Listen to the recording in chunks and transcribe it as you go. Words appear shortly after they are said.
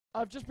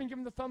I've just been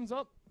given the thumbs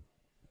up.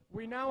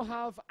 We now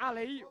have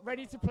Ali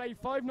ready to play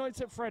Five Nights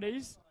at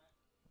Freddy's.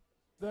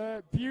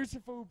 The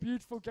beautiful,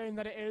 beautiful game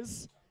that it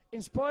is.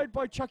 Inspired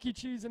by Chuck E.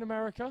 Cheese in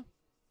America.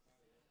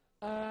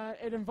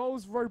 It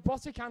involves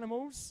robotic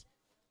animals.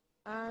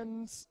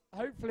 And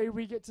hopefully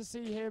we get to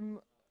see him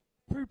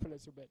poop a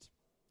little bit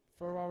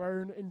for our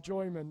own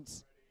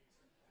enjoyment.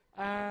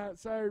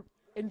 So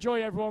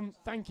enjoy, everyone.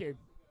 Thank you.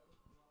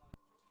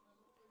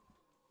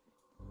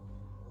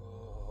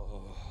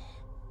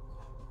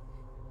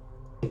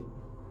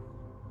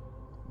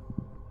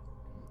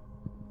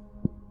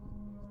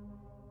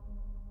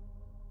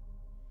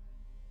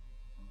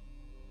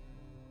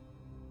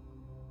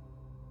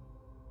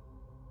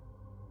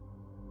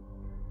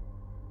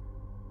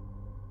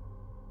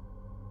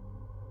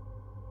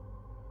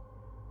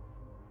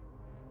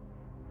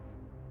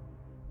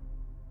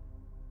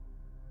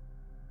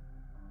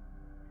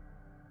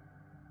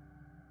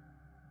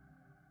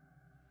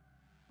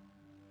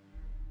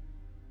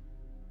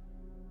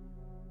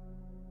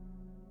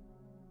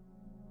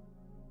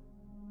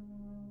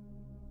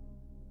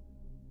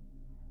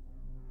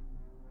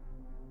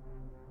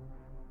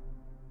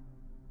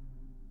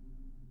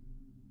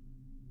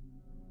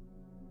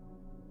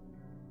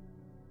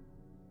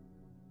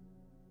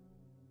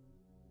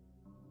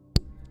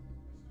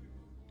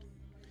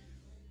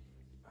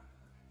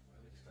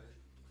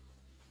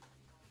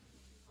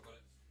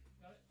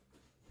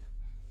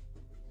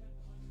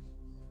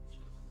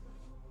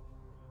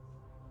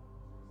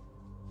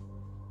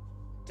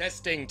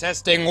 Testing,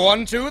 testing,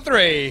 1, 2,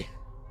 3.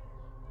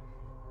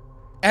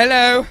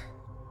 Hello.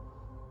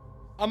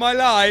 Am I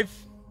live?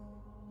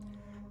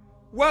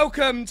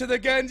 Welcome to the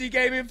Guernsey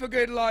Gaming for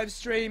Good live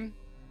stream.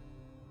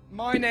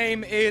 My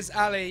name is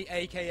Ali,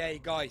 aka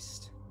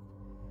Geist.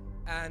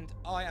 And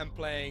I am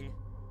playing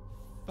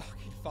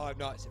fucking Five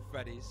Nights at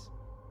Freddy's.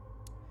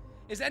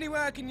 Is there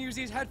anywhere I can use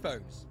these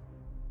headphones?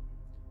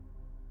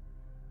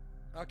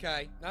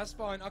 Okay, that's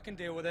fine, I can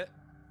deal with it.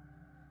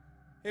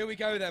 Here we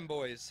go then,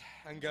 boys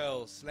and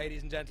girls,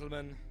 ladies and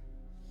gentlemen.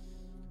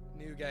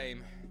 New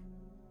game.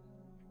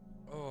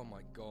 Oh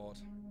my god.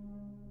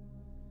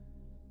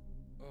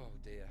 Oh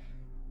dear.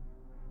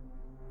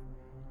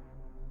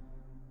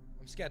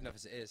 I'm scared enough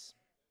as it is.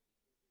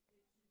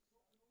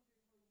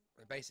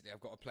 Basically, I've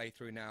got to play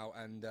through now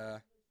and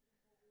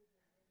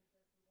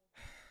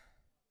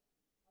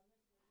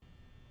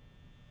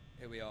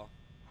here we are.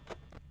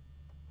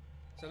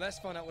 So let's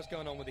find out what's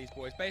going on with these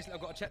boys. Basically,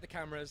 I've got to check the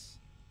cameras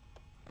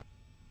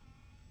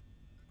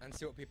and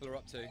see what people are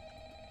up to.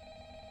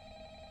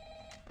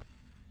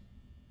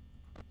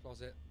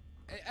 Closet.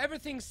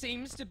 Everything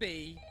seems to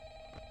be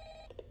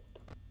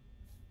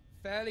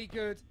fairly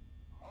good.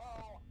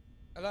 Hello?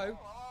 Hello?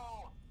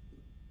 Hello?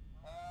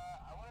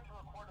 I wanted to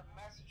record a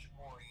message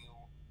for you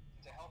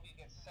to help you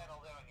get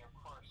settled in on your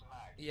first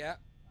night. Yeah.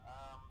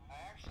 I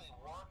actually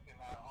worked in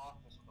that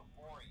office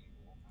before you.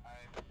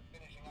 I'm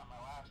finishing up my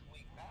last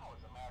week now,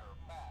 as a matter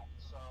of fact,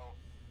 so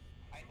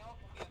I know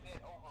it can be a bit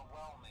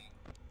overwhelming,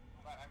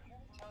 but I'm here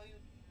to tell you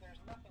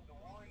there's nothing to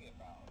worry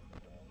about.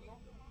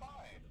 You'll be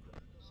fine.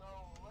 So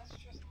let's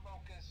just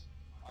focus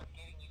on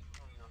getting you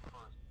through your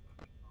first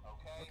week,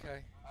 okay? Okay.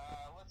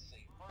 Let's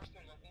see. First,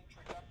 there's an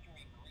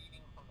introductory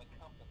greeting from the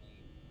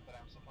company that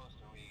I'm supposed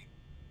to read.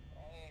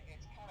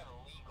 It's kind of a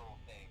legal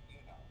thing,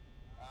 you know.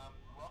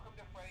 Welcome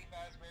to Freddy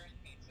Fazbear's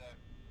Pizza,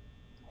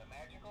 a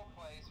magical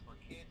place for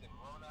kids and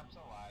grown-ups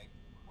alike,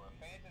 where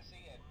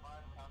fantasy and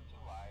fun come to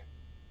life.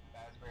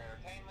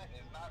 Fazbear Entertainment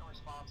is not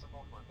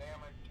responsible for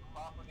damage to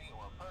property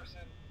or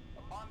person.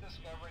 Upon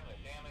discovering that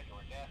damage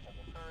or death has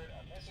occurred,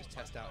 a missing Just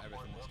test out person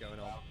everything report that's will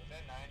going be on. filed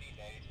within 90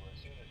 days, or as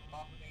soon as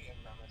property and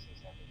premises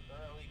have been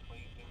thoroughly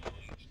cleaned and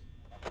bleached,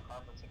 and the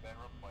carpets have been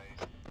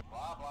replaced.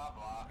 Blah blah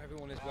blah.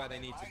 Everyone is Now, where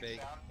they need to be.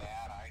 Might sound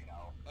bad, I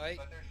know, Hey,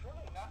 but there's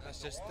really nothing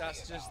that's to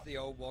just worry the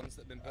old ones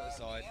that have been put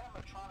aside. The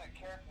animatronic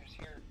characters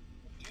here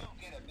do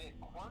get a bit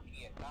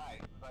quirky at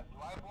night, but do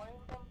I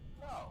blame them?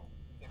 No.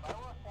 If I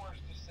were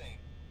forced to sing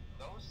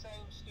those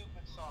same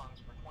stupid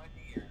songs for 20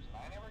 years and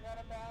I never got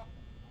a bath,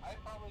 I'd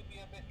probably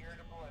be a bit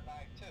irritable at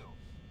night too.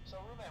 So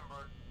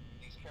remember,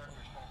 these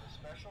characters hold a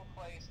special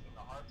place in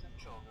the hearts of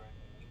children,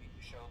 and we need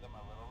to show them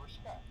a little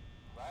respect,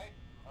 right?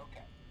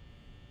 Okay.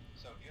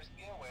 So just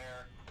be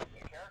aware,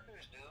 the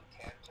characters do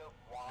tend to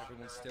wander.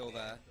 Everyone's still a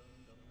bit. there.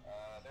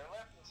 They're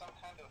left in some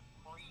kind of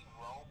free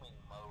roaming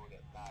mode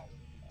at night.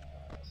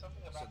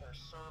 Something about their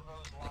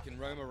servos. They can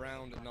roam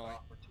around at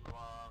night. For too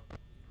long.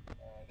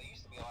 They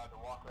used to be allowed to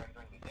walk around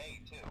during the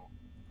day too,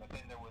 but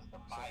then there was the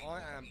So might.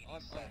 I'm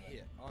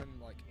here. I'm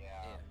like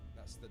here.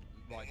 That's the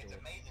right It's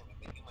door. amazing that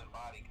the human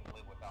body can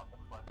live without the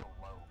frontal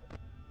lobe.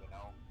 You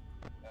know.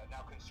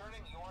 Now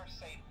concerning your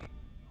safety,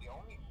 the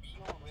only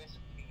real risk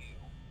to you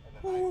as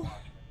a night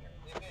watchman here,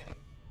 if any,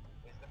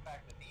 is the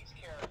fact that these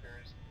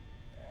characters,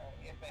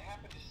 if they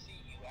happen to see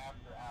you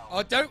after hours.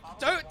 Oh,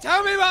 don't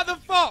tell me about the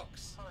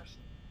fox.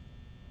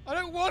 I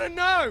don't want to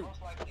know.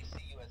 Most likely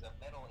see you as a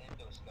metal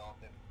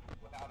endoskeleton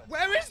without a.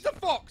 Where is the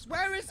fox?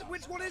 Where is?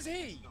 Which one is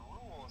he? The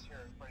rules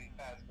here at Freddy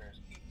Fazbear's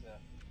Pizza,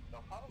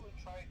 they'll probably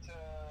try to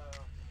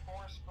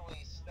forcefully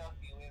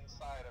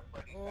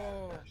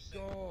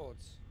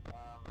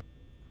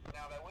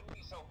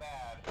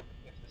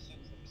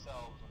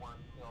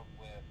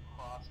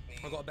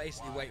I've got to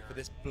basically wait for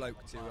this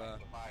bloke to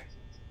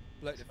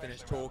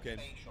finish talking.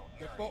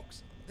 The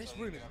box, this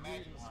room is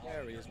really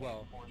scary as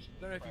well.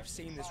 I don't know if you've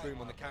seen this room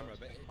on the camera,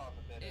 but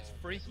it's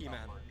freaky,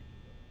 man.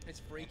 It's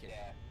freaky.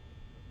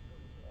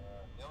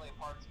 The only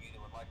parts of you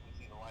that would likely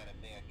see the light of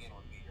day again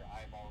would be your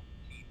eyeballs and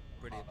teeth.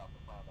 Brilliant. Out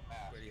the front of the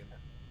mask. Brilliant.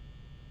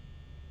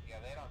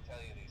 Yeah, they don't tell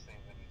you these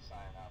things when you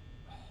sign up.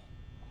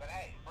 But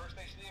hey, first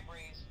station of the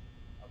breeze.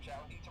 I'll chat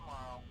with you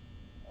tomorrow.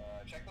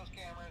 Check those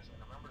cameras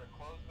and remember to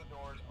close the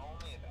doors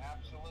only if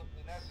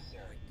absolutely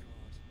necessary.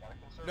 Gotta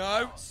conserve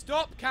No, power.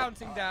 stop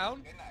counting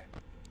down. Good night.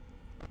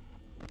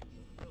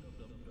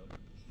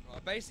 I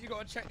basically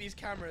got to check these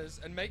cameras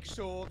and make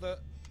sure that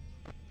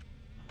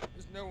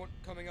there's no one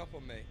coming up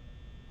on me.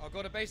 I've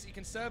got to basically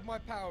conserve my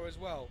power as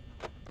well.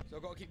 So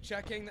I've got to keep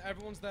checking that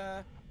everyone's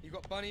there. You've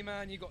got Bunny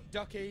Man, you've got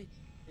Ducky,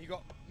 you've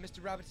got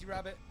Mr. Rabbity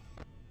Rabbit.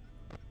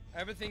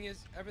 Everything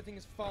is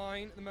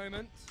fine at the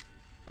moment.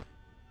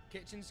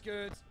 Kitchen's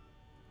good.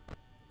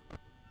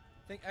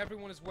 I think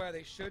everyone is where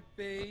they should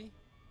be.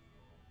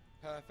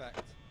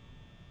 Perfect.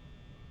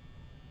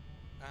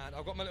 And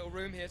I've got my little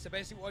room here, so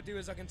basically what I do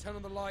is I can turn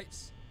on the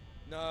lights.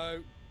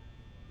 No.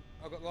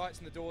 I've got lights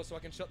in the doors so I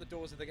can shut the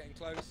doors if they're getting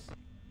close.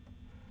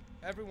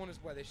 Everyone is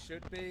where they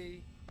should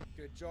be.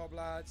 Good job,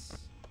 lads.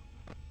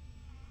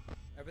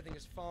 Everything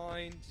is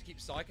fine. Just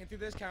keep cycling through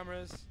those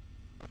cameras.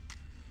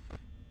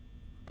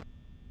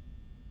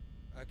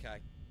 Okay.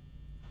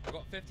 I've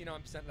got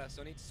 59% left,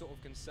 so I need to sort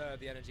of conserve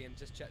the energy and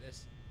just check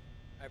this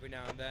every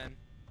now and then.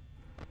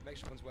 Make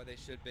sure everyone's where they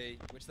should be,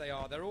 which they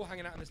are. They're all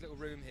hanging out in this little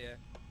room here,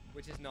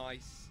 which is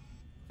nice.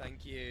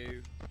 Thank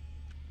you.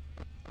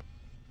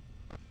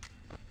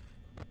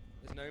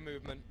 There's no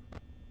movement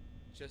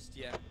just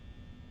yet.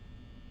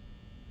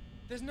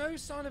 There's no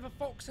sign of a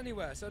fox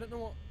anywhere, so I don't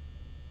know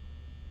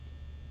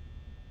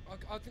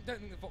what... don't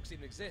think the fox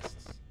even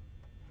exists.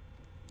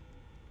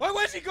 Oh,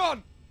 where's he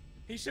gone?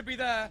 He should be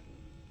there.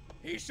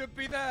 He should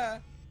be there.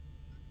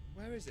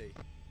 Where is he?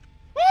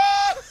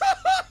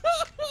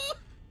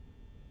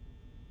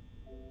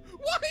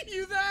 Why are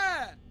you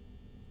there?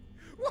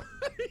 Why?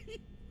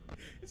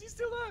 Is he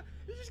still there?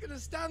 He's just gonna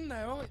stand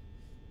there, aren't you?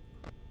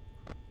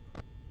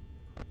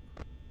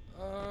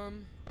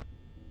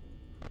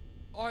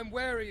 I'm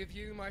wary of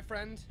you, my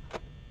friend.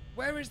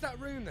 Where is that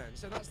room then?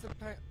 So that's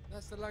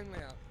the long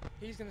layout.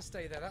 He's gonna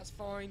stay there. That's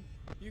fine.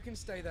 You can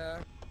stay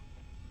there.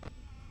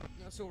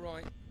 That's all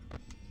right.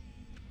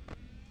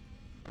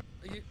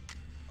 Are you?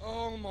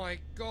 Oh my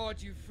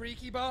God! You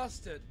freaky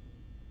bastard!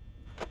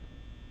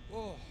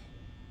 Oh.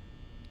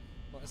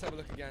 Right, let's have a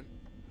look again.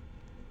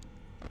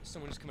 There's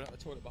someone just coming out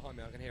the toilet behind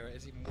me. I can hear it.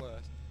 It's even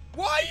worse.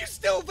 Why are you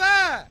still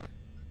there?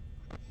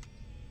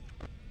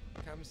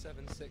 Cam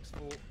 7, 6,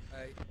 4, 8.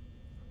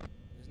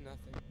 There's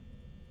nothing.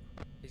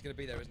 He's gonna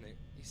be there, isn't he?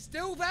 He's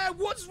still there.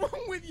 What's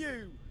wrong with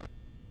you?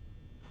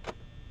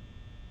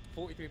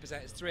 43%.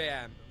 It's 3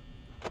 AM.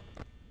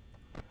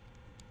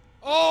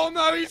 Oh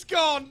no, he's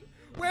gone.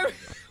 Where's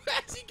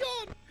he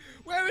gone?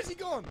 Where has he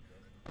gone?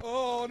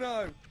 Oh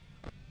no.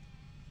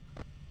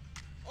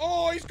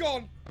 Oh, he's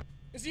gone.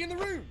 Is he in the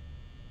room?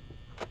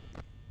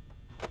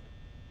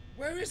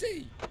 Where is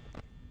he?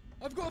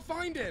 I've got to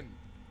find him.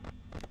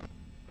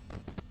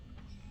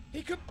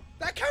 He could...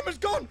 That camera's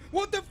gone!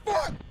 What the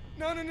fuck?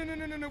 No, no, no, no,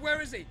 no, no, no.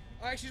 Where is he?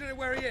 I actually don't know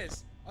where he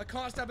is. I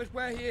can't establish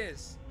where he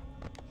is.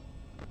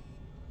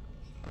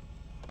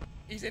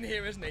 He's in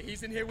here, isn't he?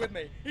 He's in here with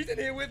me. He's in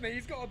here with me.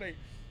 He's got to be.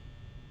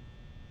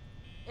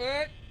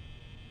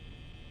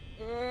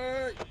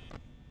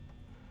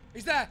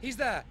 He's there. He's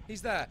there.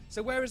 He's there.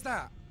 So where is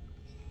that?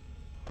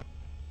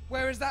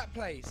 Where is that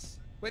place?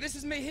 Wait, this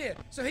is me here.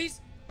 So he's...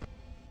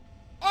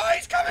 Oh,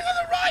 he's coming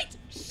on the right!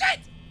 Shit!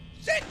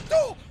 Shit!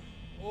 Oh!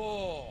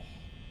 Oh.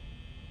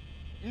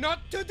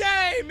 Not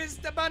today,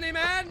 Mr.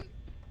 Bunnyman!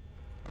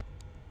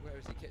 Where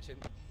is he? Kitchen.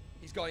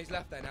 He's gone. He's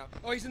left there now.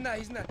 Oh, he's in there.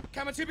 He's in there.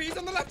 Camera 2B. He's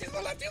on the left. He's on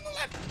the left. He's on the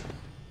left.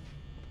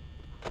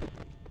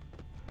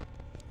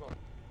 Come on.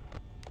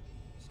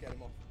 Scared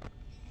him off.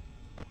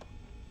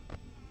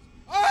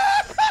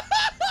 Oh!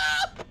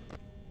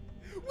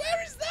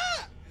 Where is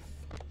that?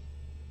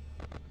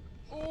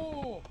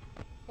 Oh.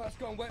 That's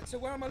gone. So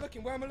where am I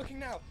looking? Where am I looking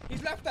now?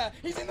 He's left there.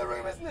 He's in the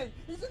room, isn't he?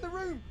 He's in the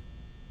room.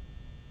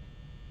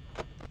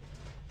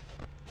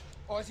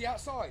 Oh, is he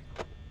outside?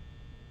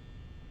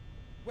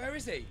 Where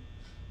is he?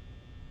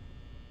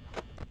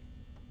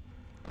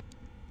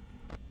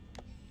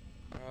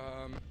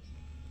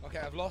 Okay,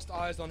 I've lost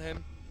eyes on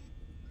him.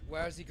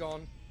 Where has he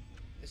gone?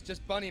 It's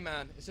just Bunny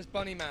Man. It's just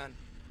Bunny Man.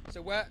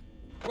 So where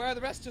are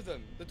the rest of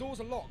them? The doors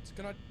are locked.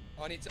 Can I...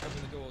 Oh, I need to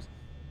open the doors.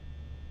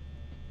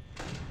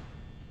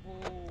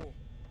 Oh!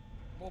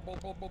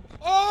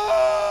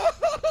 Oh!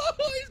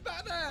 He's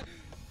back there!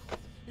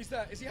 He's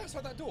there. Is he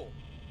outside that door?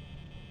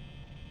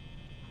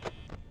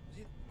 Is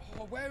he...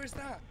 Oh, where is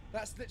that?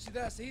 That's literally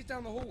there. So he's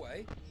down the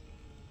hallway.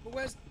 But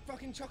where's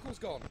fucking Chuckles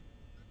gone?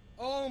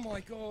 Oh my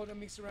God, I'm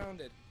being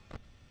surrounded.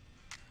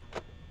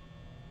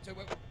 So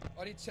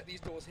I need to check these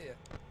doors here.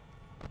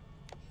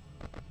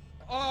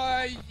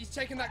 Oh, he's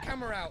taking that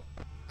camera out.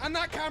 And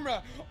that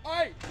camera!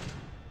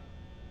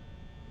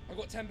 I've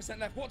got 10%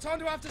 left. What time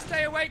do I have to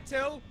stay awake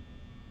till?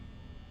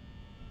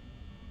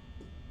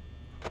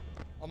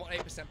 I'm on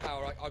 8%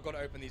 power. I've got to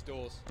open these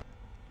doors.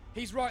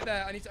 He's right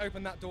there. I need to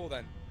open that door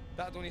then.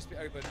 That door needs to be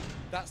open.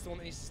 That's the one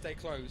that needs to stay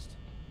closed.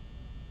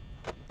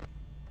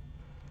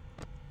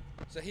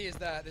 So he is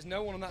there. There's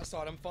no one on that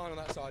side. I'm fine on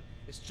that side.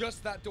 It's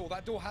just that door.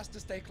 That door has to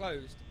stay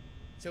closed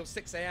till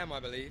 6 AM, I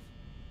believe.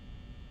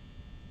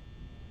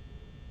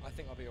 I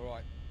think I'll be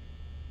alright.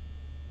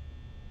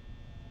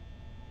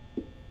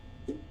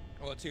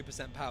 I've got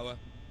 2% power.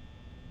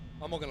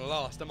 I'm not going to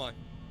last, am I?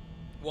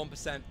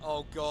 1%.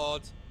 Oh,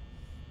 God.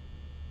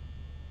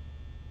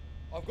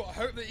 I've got to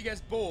hope that he gets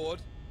bored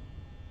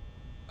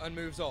and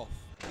moves off.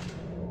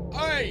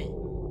 Hey!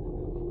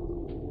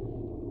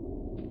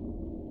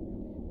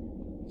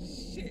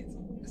 Shit.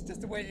 It's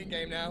just a waiting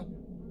game now.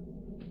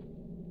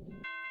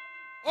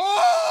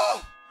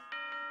 Oh!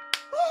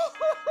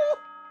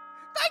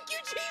 Thank you,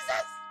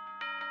 Jesus!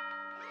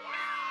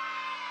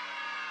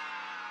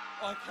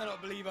 I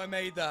cannot believe I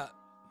made that.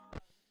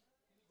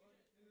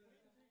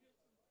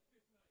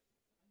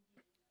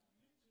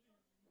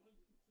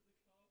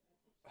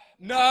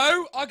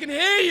 No, I can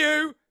hear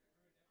you.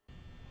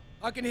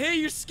 I can hear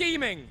you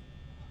scheming.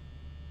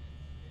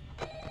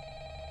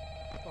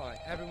 Right,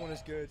 everyone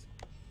is good.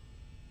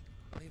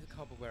 Leave the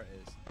cupboard where it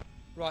is.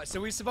 Right,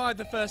 so we survived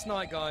the first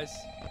night, guys.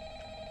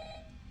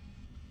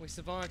 We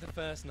survived the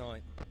first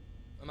night.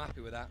 I'm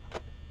happy with that.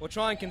 We'll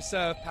try and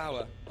conserve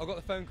power. I've got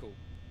the phone call.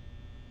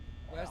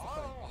 Where's the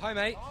phone? Oh, hi,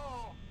 mate.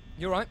 Hello.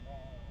 You alright?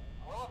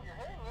 Well, if you're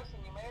hearing this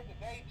and you made it to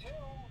day 2,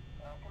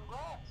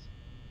 congrats.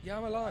 Yeah,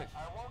 I'm alive.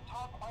 I won't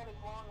talk quite as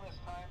long this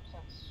time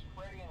since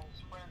Freddy and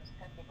his friends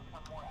tend to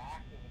become more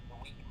active as the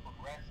week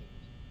progresses.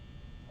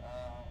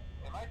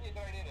 It might be a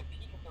good idea to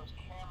peek at those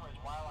cameras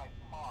while I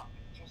talk,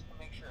 just to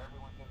make sure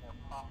everyone's in their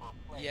proper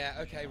place. Yeah,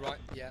 okay, right,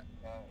 yeah.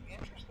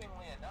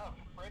 Interestingly enough,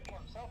 Freddy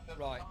himself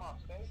doesn't Right. come off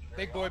stage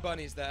very Big boy often.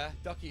 Bunny's there,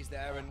 Ducky's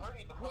there, and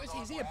what is he?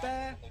 Is he a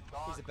bear?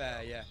 He's a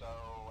bear, yeah. So,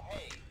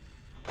 hey,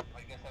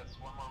 I guess that's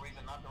one more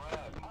reason not to run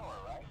out of power,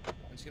 right?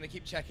 I'm just gonna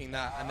keep checking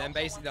that, and then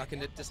basically I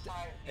can just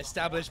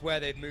establish where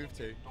they've moved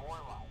to. Door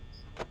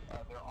lights.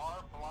 There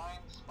are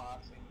blind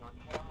spots in your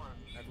camera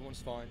feed.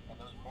 Everyone's fine. And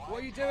those blind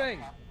What are you spots doing?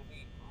 happen to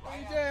be What are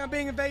you right doing? I'm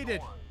being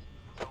invaded. outdoors.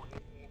 So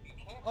if you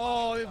can't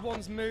Oh, find this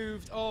one's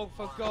moved. Oh,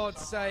 for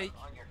God's sake.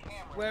 on your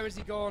camera, Where has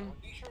he gone?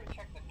 be sure to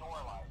check the door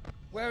light.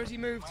 Where has he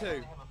moved You might to?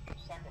 only have a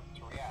few seconds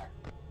to react.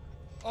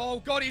 Oh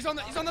God, he's on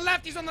the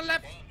left. He's on the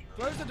left.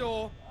 Close the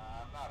door.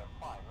 I'm not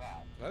implying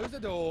that. Close the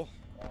door.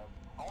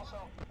 Also,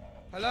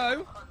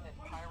 Hello? pertinent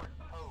pirate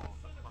code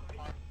from time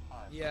to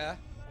time. Yeah.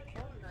 The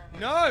character in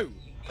this No.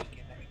 is unique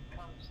in that he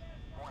becomes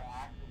more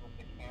active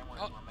if the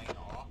cameras remain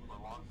off for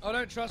long. I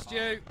don't trust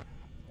you.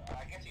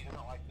 I guess he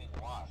doesn't like being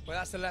watched. Well,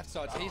 that's the left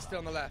side, so he's still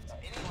on the left.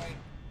 Anyway,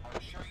 I'm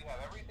sure you have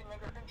everything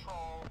under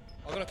control.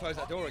 I've got to close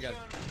that door again.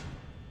 Talk to you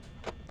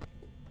soon.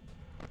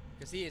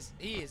 Because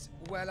he is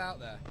well out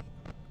there.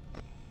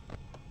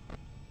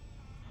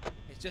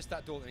 It's just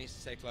that door that needs to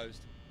stay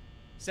closed.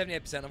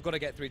 78%. I've got to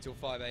get through till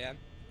 5 AM.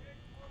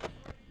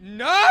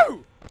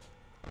 No!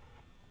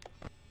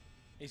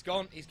 He's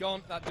gone. He's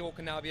gone. That door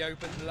can now be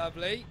opened.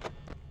 Lovely.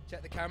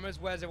 Check the cameras.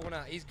 Where's everyone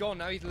at? He's gone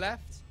now. He's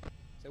left.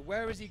 So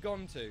where has he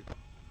gone to?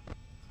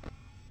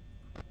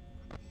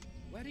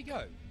 Where'd he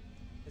go?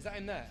 Is that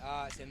in there?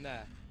 Ah, it's in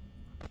there.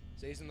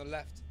 So he's on the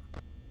left.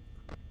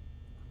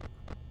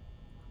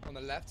 On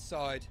the left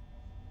side.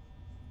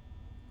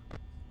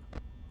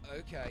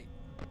 Okay.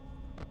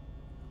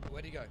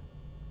 Where'd he go?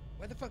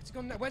 Where the fuck's he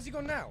gone now? Where's he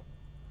gone now?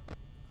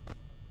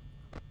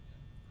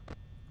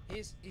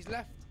 He's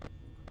left.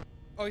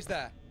 Oh, he's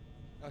there.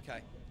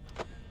 Okay.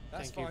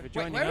 That's Thank fine. you for Wait,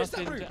 joining where is us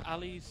that room? into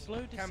Ali's slow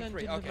Cam descent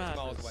 3. into Okay, it's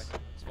miles madness. away.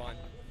 It's fine.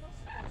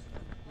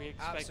 We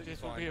expect Absolutely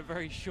this will fine. be a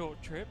very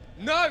short trip.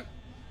 No!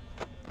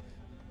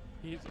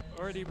 He's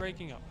already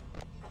breaking up.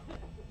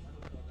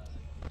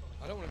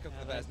 I don't want to come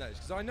for the bear's nose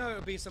because I know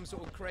it'll be some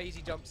sort of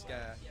crazy jump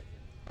scare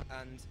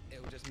and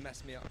it'll just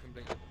mess me up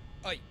completely.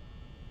 Oi!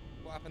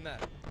 What happened there?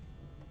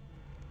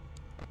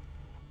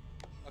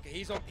 Okay,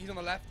 he's on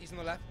the left. He's on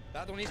the left.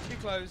 That door needs to be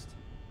closed.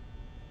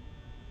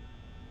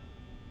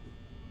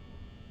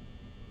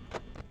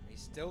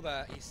 He's still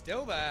there. He's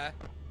still there.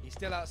 He's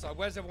still outside.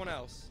 Where's everyone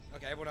else?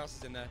 Okay, everyone else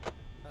is in there.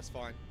 That's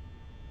fine.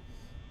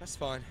 That's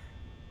fine.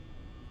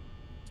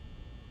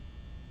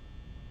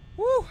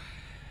 Woo!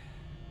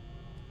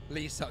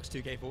 Lee sucks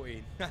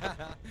 2K14.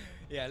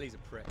 Yeah, Lee's a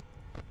prick.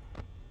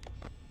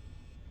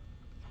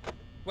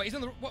 Wait, he's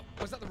on the... What?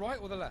 Was that the right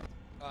or the left?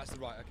 Oh, that's the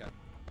right, okay.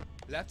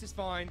 Left is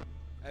fine.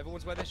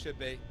 Everyone's where they should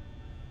be.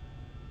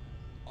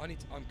 I need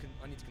to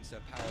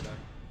conserve power,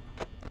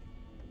 though.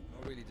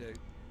 I really do.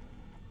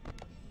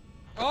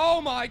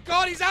 Oh, my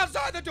God! He's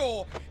outside the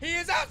door! He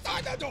is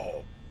outside the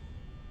door!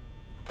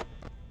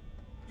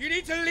 You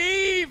need to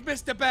leave,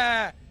 Mr.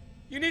 Bear!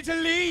 You need to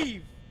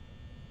leave!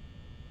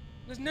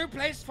 There's no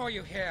place for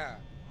you here.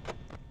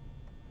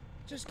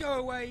 Just go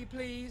away,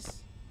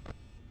 please.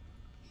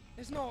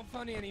 It's not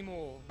funny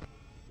anymore.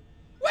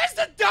 Where's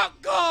the duck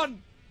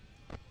gone?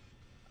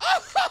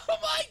 Oh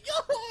my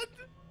God!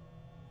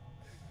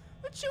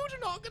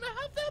 children aren't going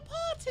to have their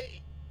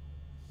party.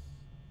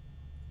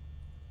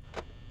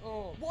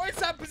 Oh, what is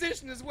that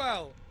position as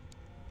well?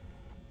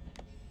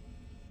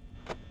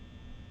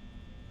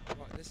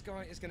 Right, this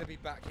guy is going to be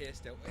back here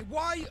still.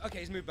 Why? Okay,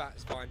 he's moved back.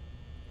 It's fine.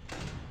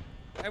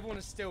 Everyone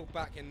is still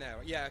back in there.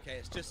 Yeah, okay,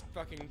 it's just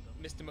fucking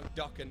Mr.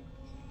 McDuckin.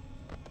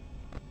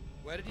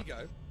 Where did he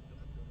go?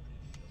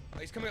 Oh,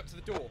 he's coming up to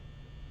the door.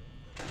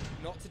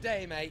 Not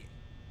today, mate.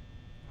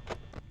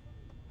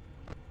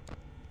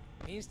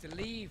 He needs to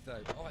leave,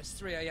 though. Oh, it's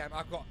 3 AM.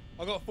 I've got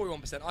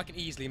 41%. I can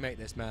easily make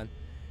this, man.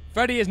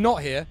 Freddy is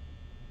not here.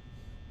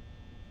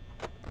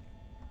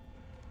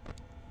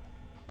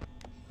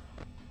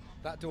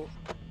 That door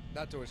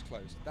is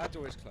closed. That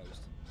door is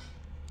closed.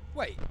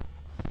 Wait.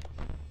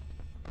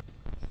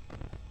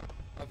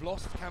 I've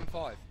lost cam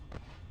 5.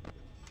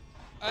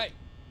 Hey!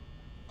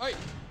 Hey!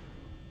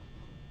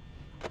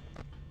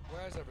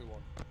 Where's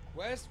everyone?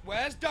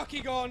 Where's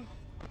Ducky gone?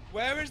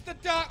 Where is the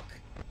duck?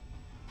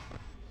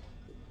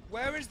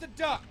 Where is the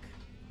duck?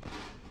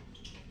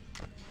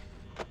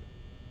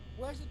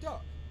 Where's the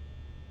duck?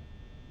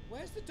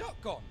 Where's the duck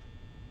gone?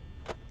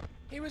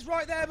 He was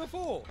right there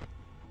before.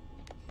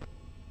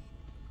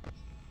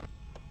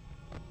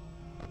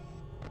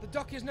 The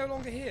duck is no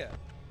longer here.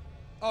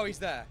 Oh, he's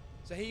there.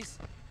 So he's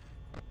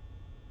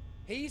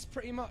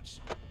pretty much...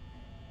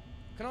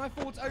 Can I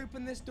afford to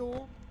open this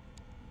door?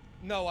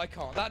 No, I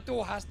can't. That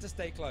door has to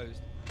stay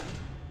closed.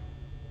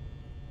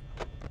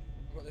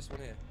 I've got this one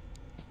here.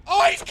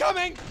 Oh, he's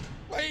coming!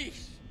 Wait!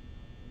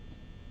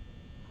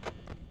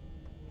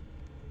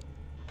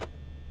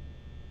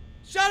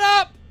 Shut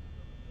up!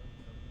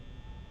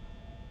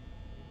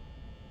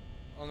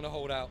 I'm gonna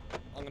hold out.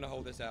 I'm gonna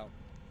hold this out.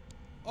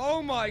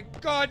 Oh my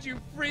god, you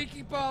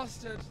freaky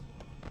bastard!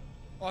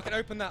 Oh, I can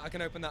open that. I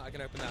can open that. I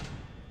can open that.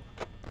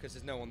 Because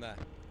there's no one there.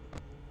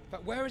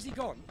 But where has he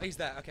gone? Oh, he's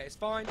there. Okay, it's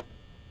fine.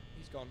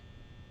 He's gone.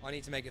 I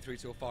need to make it through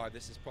till 5.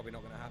 This is probably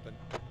not going to happen.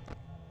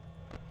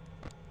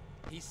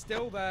 He's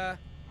still there.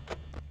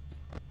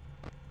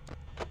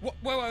 What?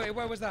 Wait,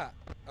 where was that?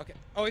 Okay.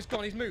 Oh, he's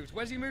gone. He's moved.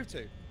 Where's he moved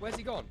to? Where's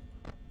he gone?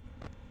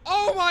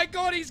 Oh my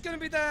god, he's going to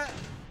be there.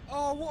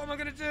 Oh, what am I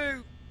going to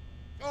do?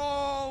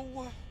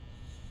 Oh.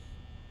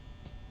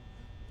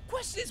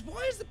 Question is,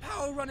 why is the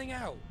power running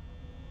out?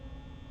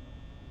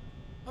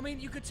 I mean,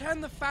 you could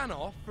turn the fan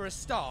off for a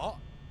start.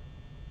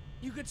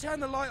 You could turn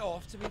the light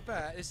off, to be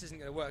fair. This isn't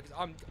going to work, because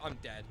I'm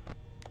dead.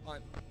 I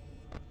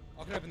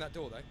can open that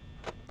door, though.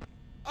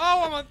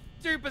 Oh, I'm on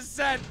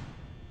 2%!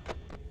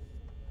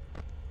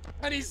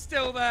 And he's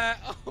still there.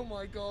 Oh,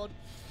 my God.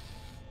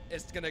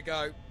 It's going to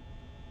go.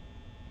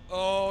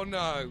 Oh,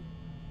 no.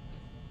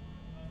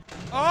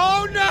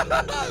 Oh,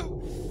 no!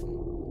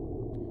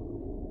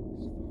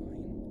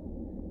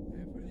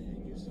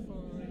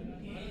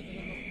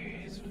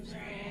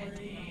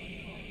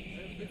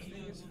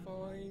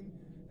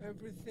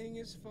 Everything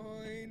is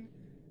fine.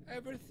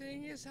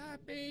 Everything is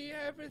happy.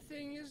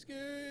 Everything is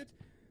good.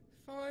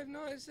 5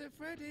 Nights at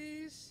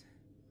Freddy's.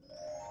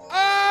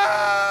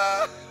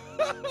 Ah!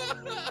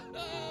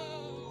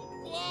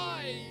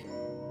 Why?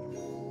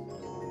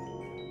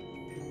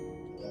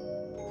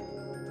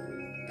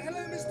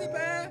 Hello, Mr.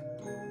 Bear.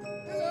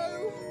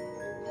 Hello.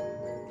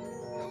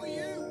 How are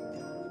you?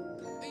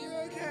 Are you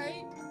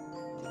okay?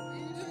 Are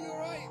you doing all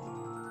right?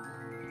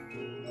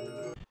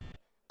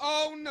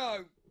 Oh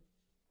no.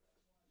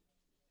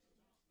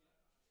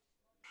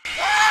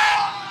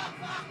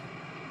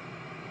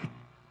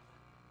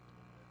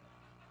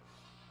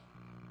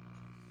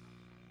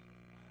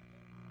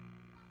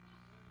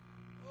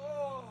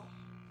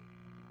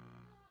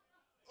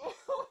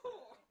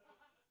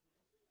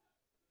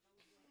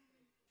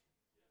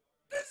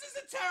 This is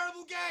a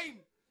terrible game!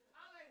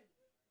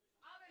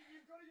 Ali,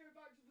 you've got to go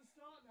back to the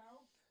start now.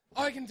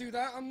 I can do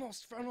that. I'm not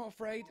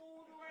afraid.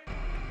 All the way.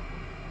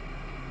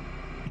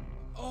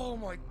 Oh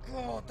my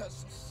god, that's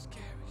some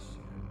scary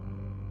shit.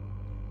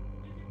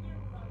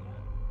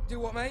 Do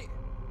what, mate?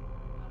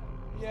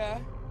 Yeah.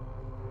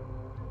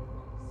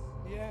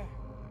 Yeah.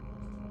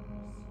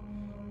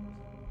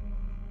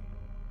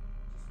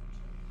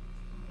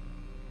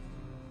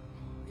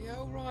 Yeah,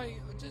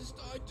 alright.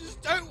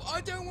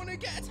 I don't want to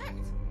get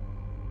attacked.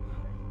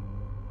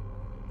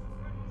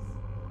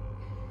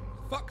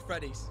 Fuck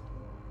Freddy's.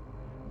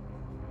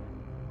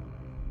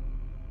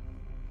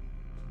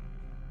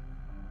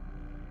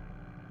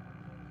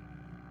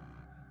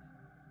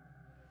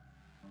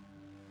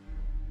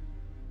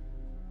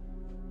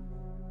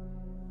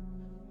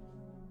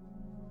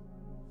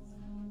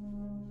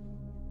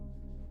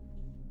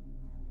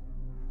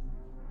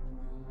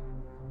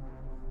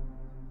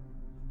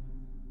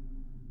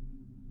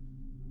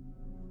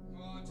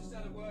 I just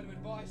had a word of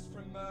advice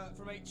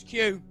from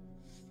HQ.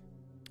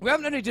 We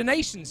haven't had any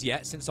donations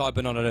yet since I've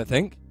been on, I don't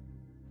think.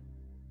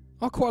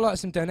 I'd quite like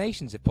some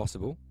donations if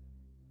possible.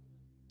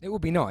 It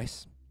would be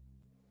nice.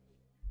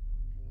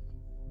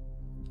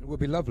 It would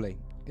be lovely.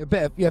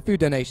 A few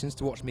donations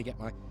to watch me get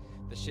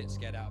the shit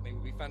scared out of me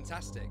would be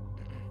fantastic.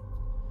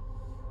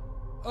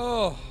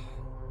 Oh.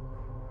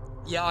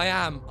 Yeah, I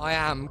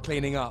am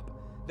cleaning up.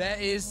 There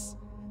is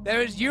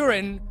There is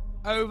urine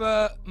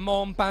over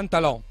mon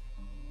pantalon.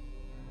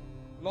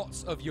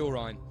 Lots of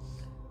urine.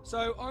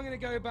 So I'm going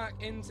to go back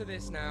into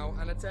this now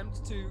and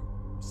attempt to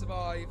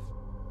survive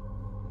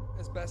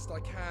as best I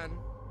can.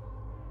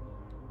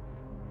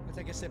 I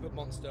take a sip of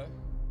Monster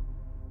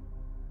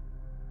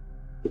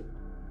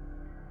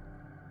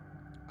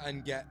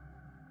and get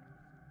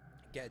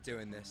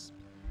doing this.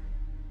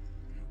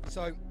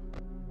 So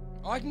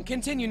I can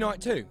continue night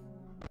 2.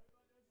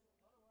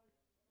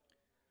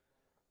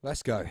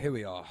 Let's go. Here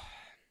we are.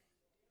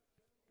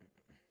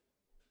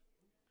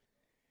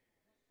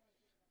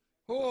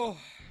 Oh,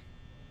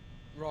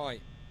 right.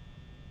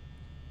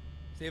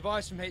 So the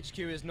advice from HQ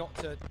is not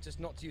to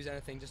use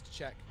anything, just to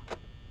check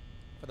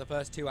for the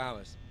first 2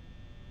 hours.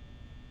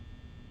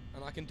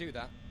 And I can do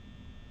that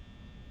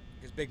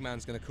because Big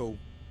Man's gonna call.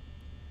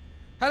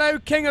 Hello,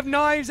 King of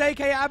Knives,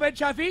 aka Abed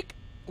Shafiq.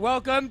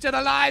 Welcome to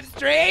the live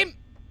stream.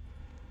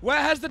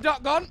 Where has the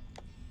duck gone?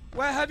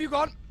 Where have you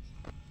gone?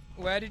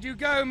 Where did you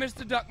go,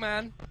 Mr.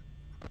 Duckman?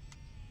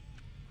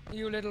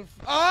 You little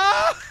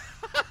oh!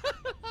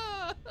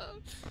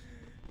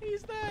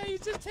 He's there,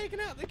 he's just taken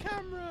out the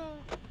camera.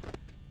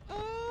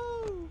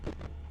 Oh!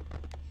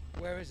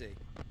 Where is he?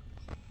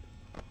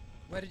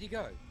 Where did he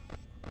go?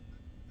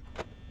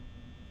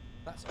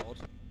 That's odd.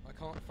 I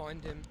can't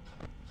find him.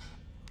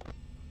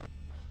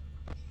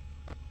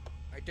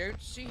 I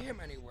don't see him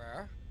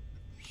anywhere.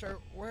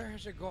 So, where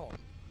has he gone?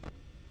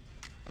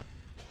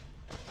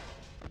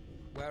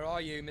 Where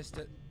are you,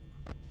 Mr.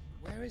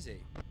 Where is he?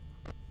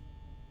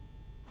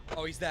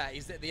 Oh, he's there.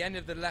 He's at the end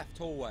of the left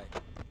hallway.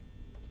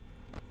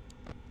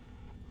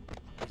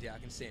 Yeah, I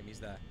can see him.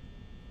 He's there.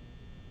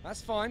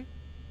 That's fine.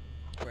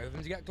 Wait for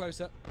him to get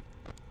closer.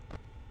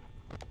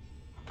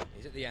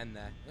 He's at the end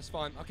there. That's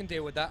fine. I can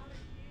deal with that.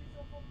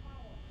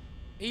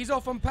 He's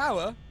off on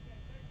power?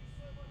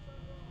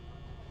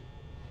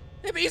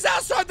 Yeah, but he's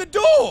outside the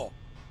door!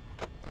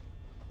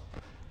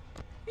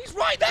 He's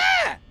right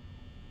there!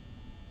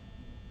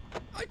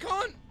 I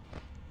can't...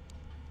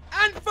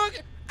 And fuck...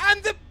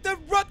 And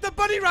the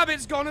bunny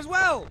rabbit's gone as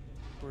well!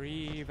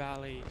 Breathe,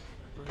 Ali.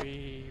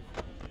 Breathe.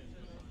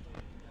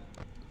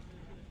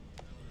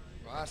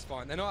 Right, that's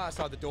fine. They're not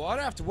outside the door. I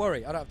don't have to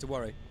worry. I don't have to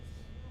worry.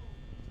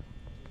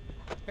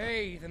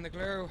 Bathe in the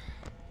glue.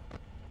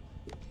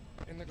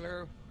 In the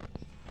glue.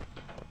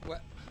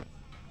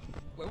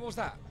 What was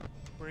that?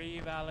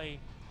 Breathe, Ali.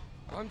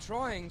 I'm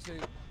trying to...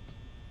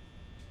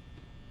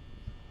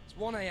 It's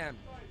 1 AM.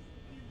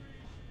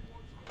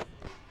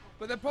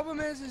 But the problem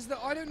is that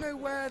I don't know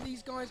where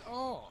these guys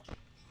are.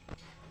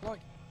 Like...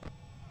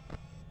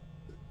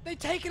 They've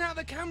taken out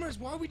the cameras.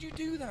 Why would you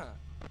do that?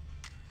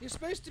 You're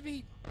supposed to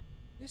be...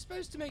 You're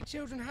supposed to make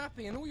children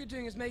happy, and all you're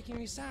doing is making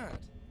me sad.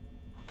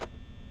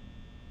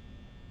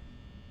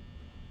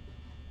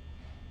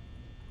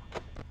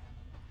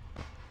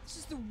 This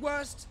is the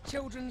worst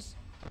children's...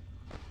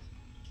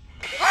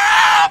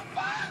 Ah!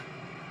 Fuck!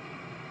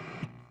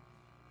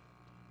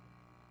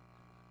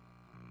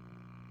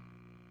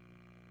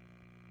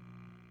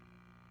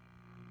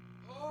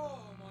 Oh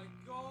my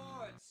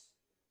god!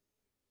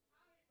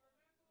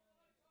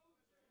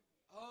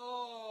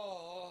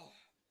 Oh!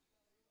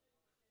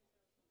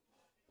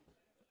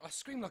 I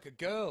scream like a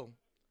girl.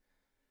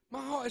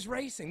 My heart is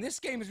racing. This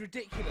game is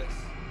ridiculous.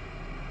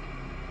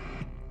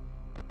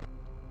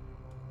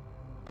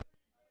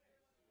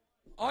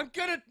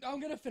 I'm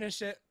gonna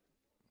finish it.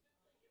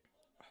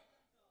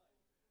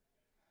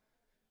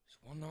 Just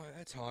one night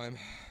at a time.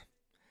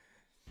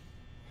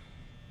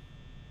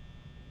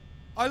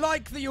 I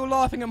like that you're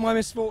laughing at my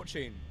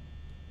misfortune.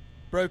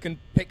 Broken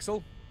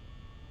pixel.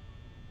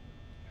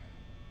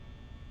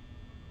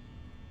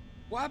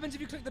 What happens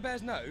if you click the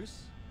bear's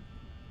nose?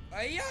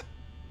 Yep.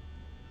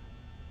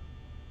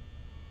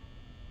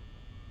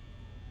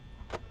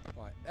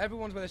 Right,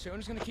 everyone's with their shit. I'm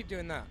just gonna keep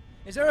doing that.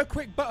 Is there a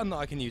quick button that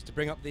I can use to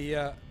bring up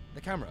the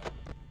camera?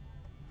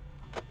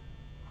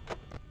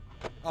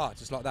 Ah,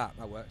 just like that.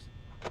 That works.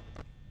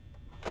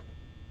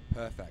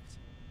 Perfect.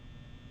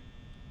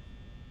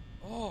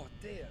 Oh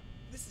dear,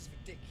 this is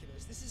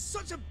ridiculous. This is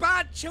such a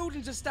bad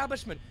children's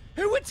establishment.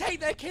 Who would take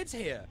their kids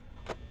here?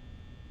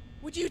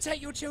 Would you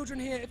take your children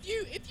here? If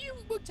you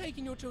were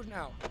taking your children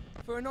out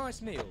for a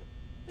nice meal,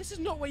 this is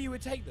not where you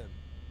would take them.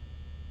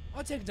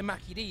 I'd take them to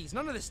Mackie D's.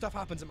 None of this stuff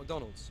happens at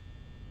McDonald's.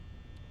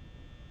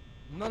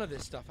 None of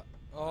this stuff.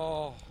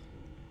 Oh.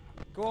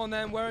 Go on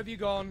then, where have you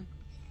gone?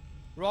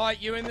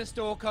 Right, you in the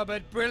store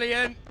cupboard.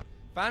 Brilliant.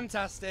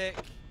 Fantastic.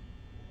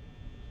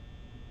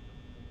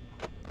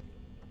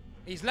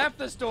 He's left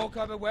the store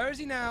cupboard. Where is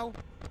he now?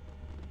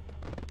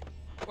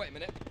 Wait a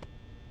minute.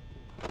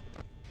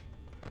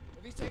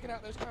 If he's taken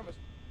out those cameras,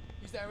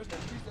 he's there, isn't he?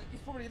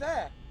 He's probably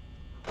there.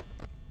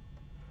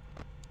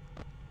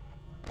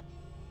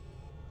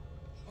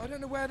 I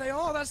don't know where they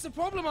are. That's the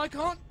problem. I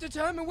can't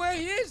determine where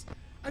he is.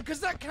 And because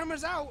that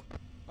camera's out.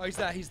 Oh, he's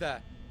there. He's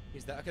there.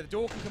 He's there. Okay, the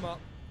door can come up.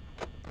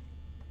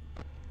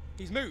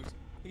 He's moved.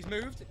 He's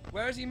moved.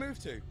 Where has he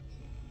moved to?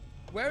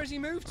 Where has he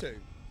moved to?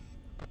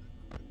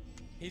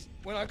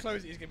 When I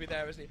close it, he's going to be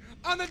there, isn't he?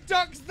 And the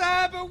duck's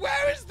there, but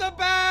where is the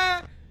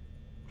bear?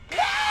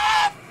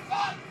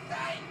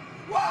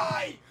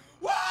 Why?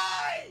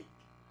 Why?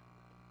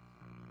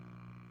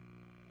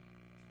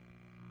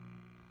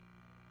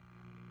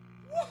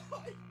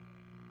 Why?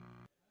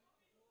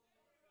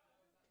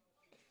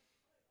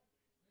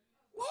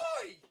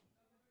 Why?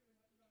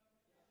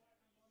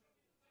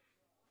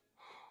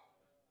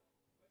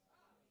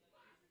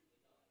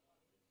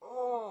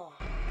 Oh.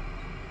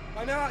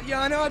 I know,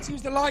 yeah, I know how to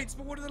use the lights,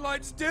 but what do the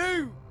lights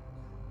do?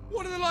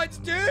 What do the lights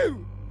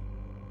do?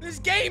 This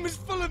game is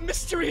full of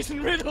mysteries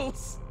and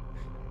riddles.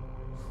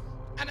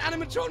 And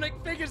animatronic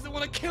figures that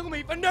want to kill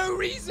me for no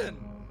reason.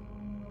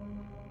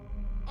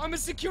 I'm a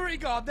security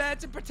guard there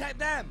to protect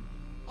them.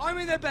 I'm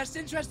in their best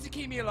interest to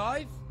keep me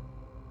alive.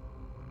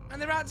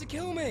 And they're out to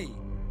kill me.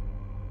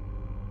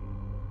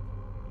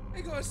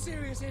 They got a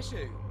serious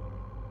issue.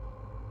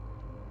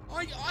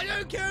 I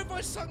don't care if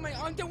I suck, mate.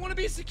 I don't want to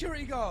be a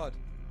security guard.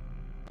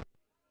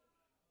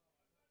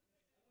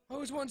 I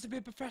always wanted to be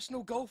a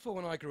professional golfer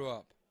when I grew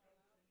up.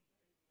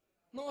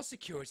 Not a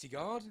security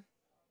guard.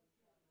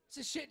 It's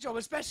a shit job,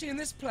 especially in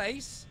this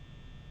place.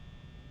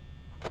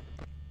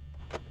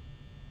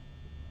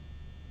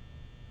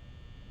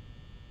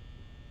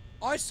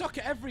 I suck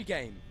at every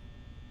game.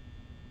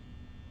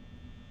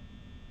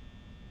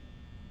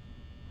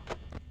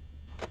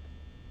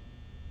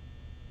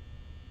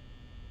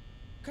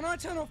 Can I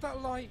turn off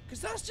that light? Because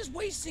that's just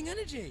wasting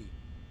energy.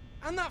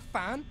 And that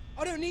fan.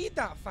 I don't need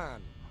that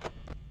fan.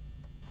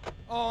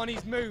 Oh, and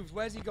he's moved.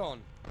 Where's he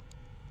gone?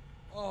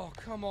 Oh,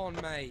 come on,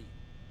 mate.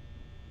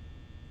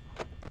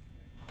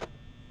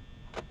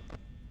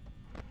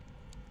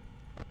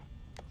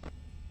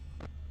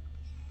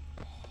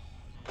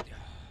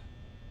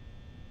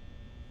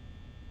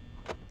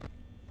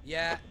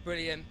 Yeah,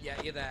 brilliant.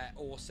 Yeah, you're there.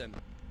 Awesome.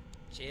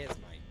 Cheers,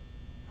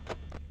 mate.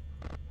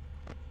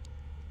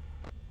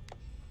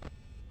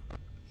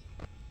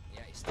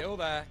 Yeah, he's still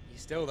there.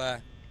 He's still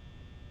there.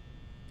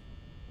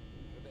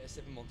 A bit of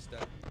Sipper Monster.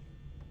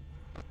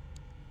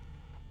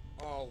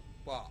 Oh,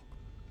 fuck.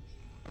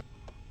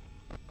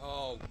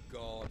 Oh,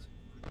 God.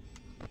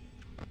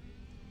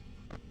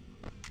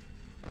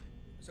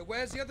 So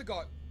where's the other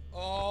guy?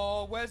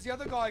 Oh, where's the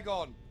other guy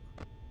gone?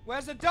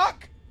 Where's the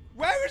duck?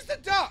 Where is the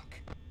duck?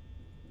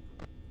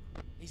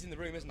 He's in the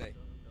room, isn't he?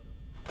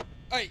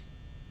 Hey!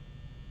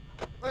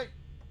 Hey!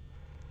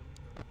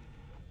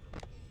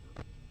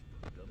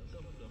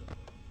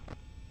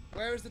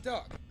 Where is the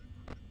duck?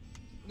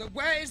 No,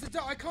 where is the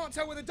duck? I can't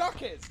tell where the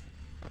duck is!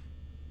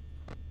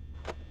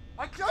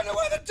 I don't know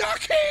where the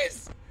duck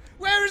is!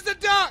 Where is the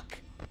duck?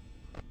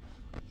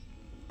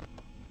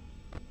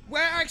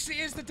 Where actually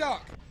is the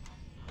duck?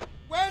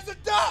 Where's the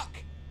duck?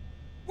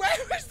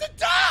 Where is the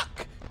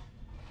duck?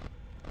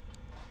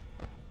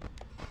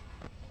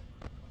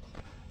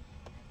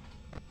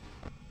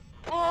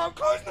 Oh, I'm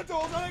closing the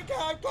doors. I don't care.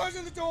 I'm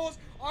closing the doors.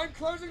 I'm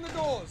closing the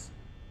doors.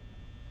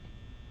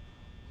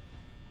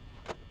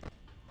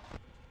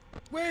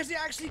 Where has he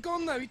actually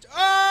gone, though?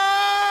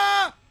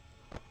 Ah!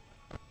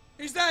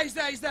 He's there. He's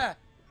there. He's there.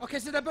 Okay,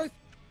 so they're both...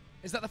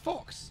 Is that the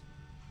fox?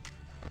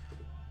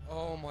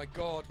 Oh, my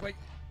God. Wait.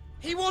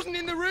 He wasn't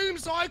in the room,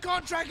 so I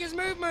can't track his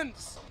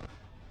movements.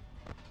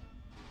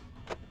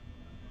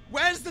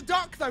 Where's the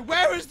duck, though?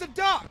 Where is the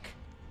duck?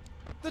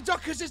 The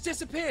duck has just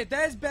disappeared.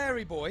 There's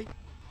Berry Boy.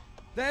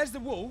 There's the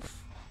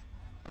wolf.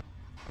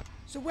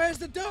 So where's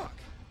the duck?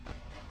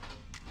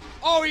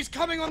 Oh, he's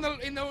coming on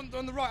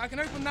the right. I can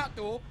open that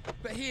door,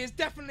 but he is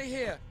definitely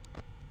here.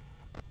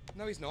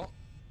 No, he's not.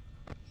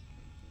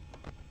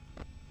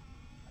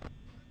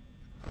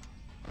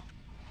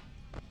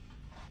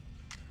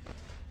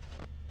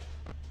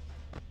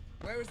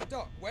 Where is the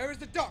duck? Where is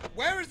the duck?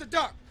 Where is the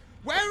duck?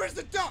 Where is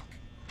the duck?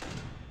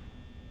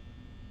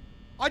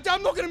 I'm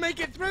not going to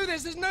make it through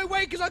this. There's no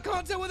way, because I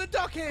can't tell where the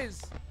duck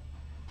is.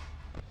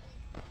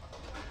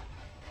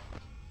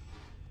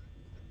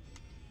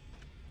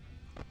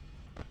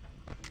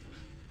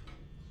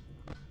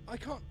 I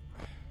can't...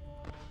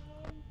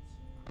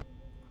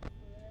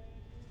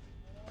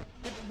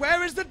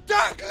 Where is the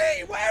duck,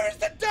 Lee? Where is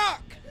the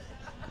duck?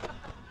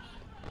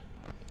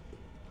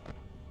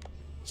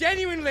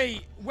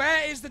 Genuinely,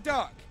 where is the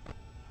duck?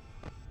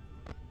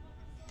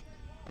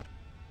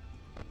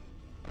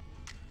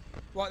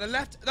 Right, the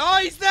left... Oh,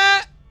 he's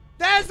there!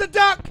 There's the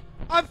duck!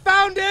 I've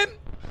found him!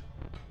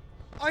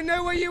 I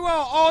know where you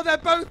are. Oh, they're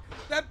both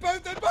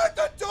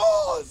the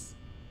doors!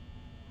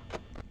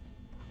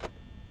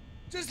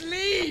 Just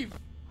leave!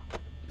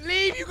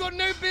 Leave, you got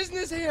no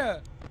business here!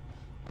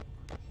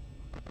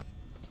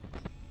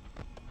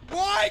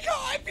 Why can't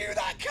I view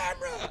that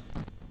camera?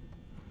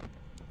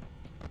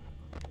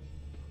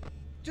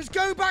 Just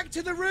go back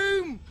to the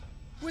room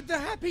with the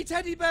happy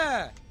teddy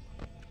bear.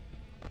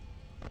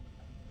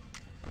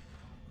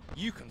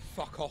 You can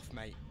fuck off,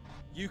 mate.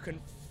 You can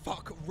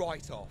fuck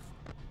right off.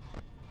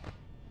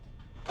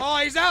 Oh,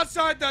 he's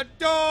outside the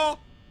door!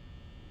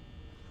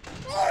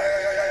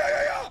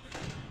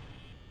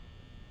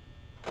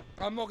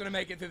 I'm not gonna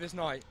make it through this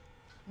night.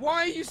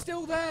 Why are you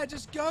still there?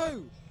 Just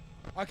go.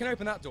 I can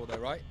open that door though,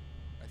 right?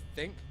 I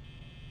think.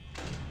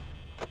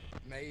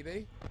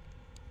 Maybe.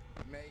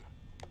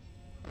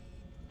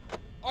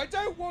 I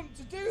don't want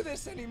to do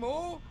this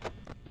anymore.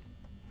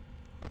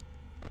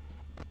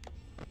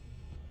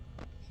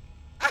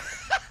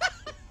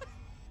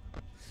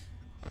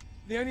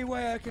 The only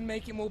way I can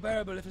make it more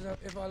bearable is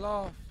if I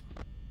laugh.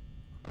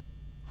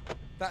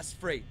 That's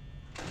free.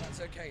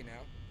 That's okay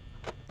now.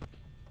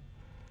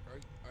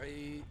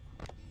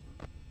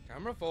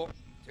 Camera 4.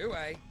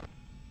 2A.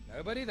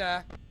 Nobody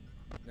there.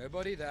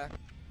 Nobody there.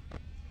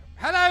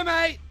 Hello,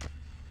 mate!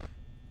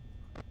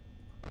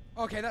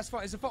 Okay, that's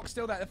fine. Is the fox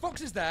still there? The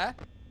fox is there.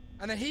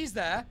 And then he's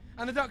there.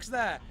 And the duck's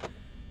there.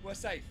 We're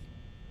safe.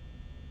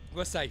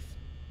 We're safe.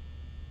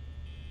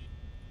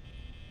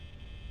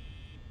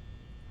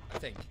 I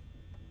think.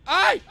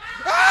 Hey!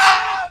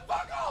 Ah!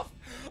 Fuck off!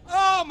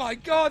 Oh my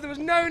god, there was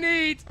no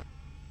need!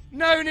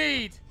 No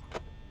need!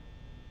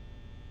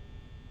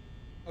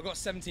 I've got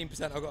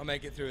 17%, I've got to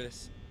make it through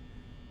this.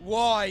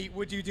 Why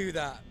would you do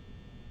that?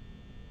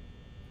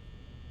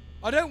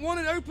 I don't want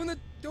to open the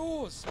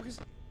doors because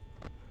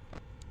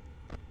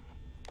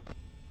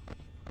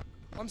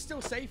I'm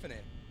still safe in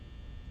it.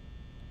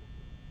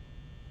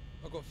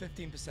 I've got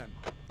 15%.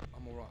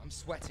 I'm alright. I'm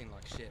sweating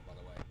like shit, by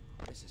the way.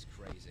 This is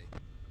crazy.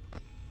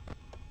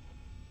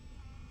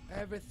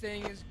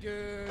 Everything is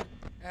good.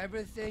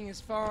 Everything is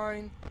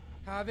fine.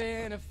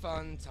 Having a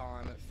fun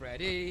time at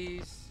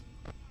Freddy's.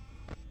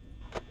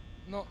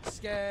 Not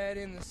scared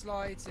in the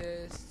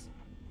slightest.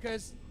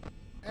 'Cause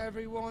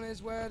everyone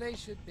is where they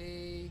should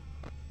be.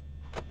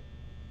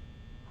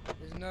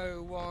 There's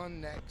no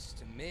one next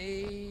to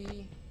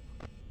me.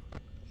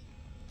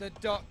 The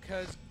duck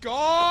has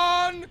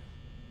gone!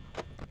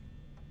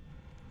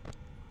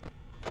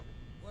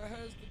 Where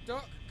has the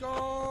duck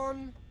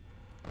gone?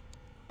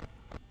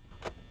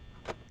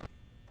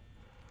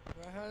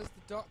 Where has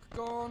the duck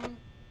gone?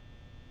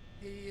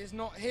 He is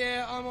not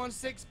here. I'm on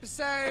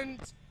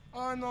 6%.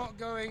 I'm not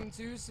going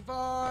to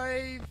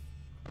survive.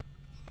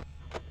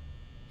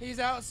 He's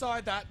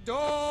outside that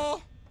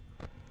door.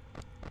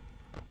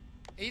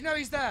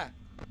 He's there.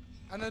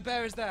 And the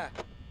bear is there.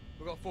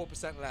 We've got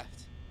 4%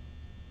 left.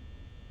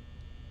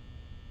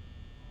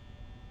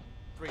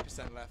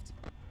 3% left.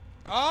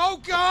 Oh,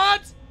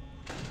 God!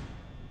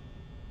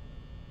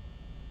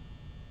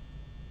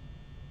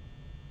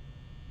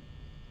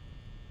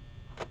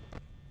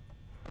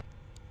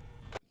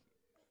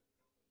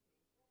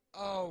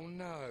 Oh,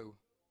 no.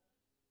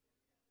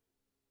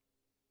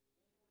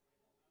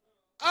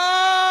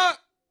 Ah!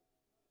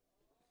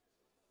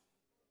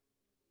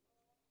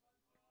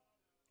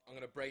 I'm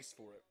gonna brace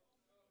for it.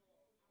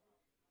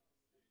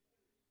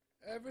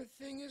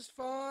 Everything is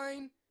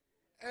fine.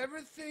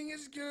 Everything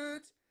is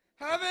good.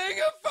 Having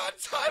a fun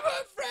time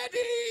at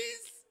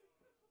Freddy's!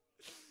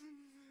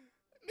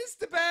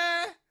 Mr.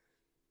 Bear!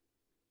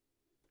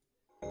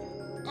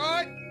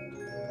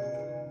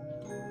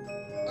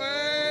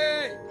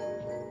 Hey!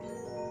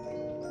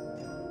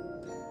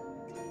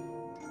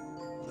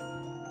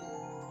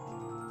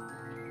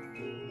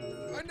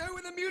 I know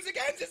when the music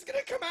ends it's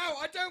gonna come out.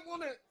 I don't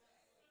want it.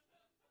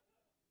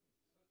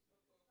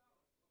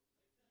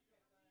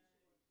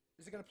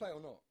 Is it gonna play or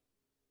not?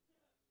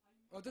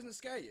 Oh, it doesn't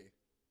scare you.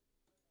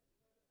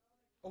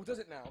 Oh, does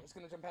it now? It's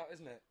gonna jump out,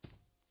 isn't it?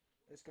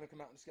 It's gonna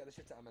come out and scare the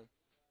shit out of me.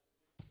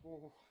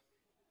 Oh.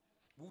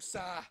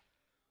 Woosa!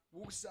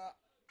 Woosa!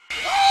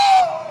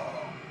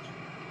 Oh!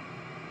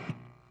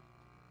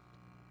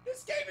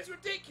 This game is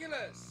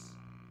ridiculous!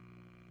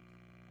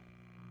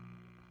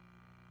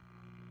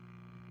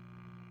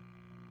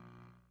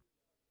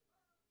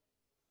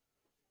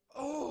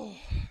 Oh!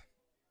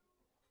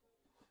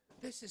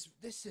 This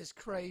is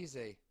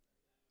crazy.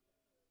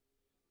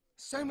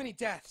 So many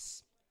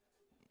deaths.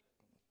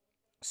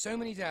 So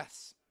many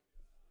deaths.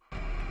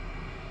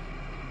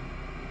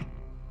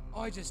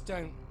 I just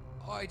don't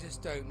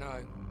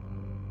know.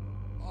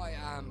 I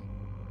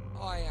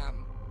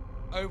am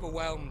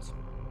overwhelmed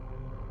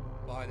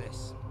by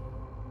this.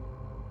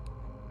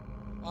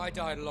 I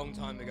died a long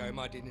time ago.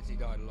 My dignity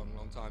died a long,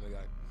 long time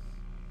ago.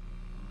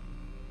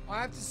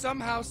 I have to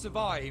somehow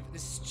survive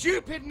this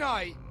stupid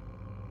night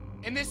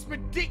in this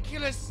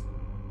ridiculous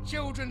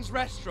children's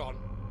restaurant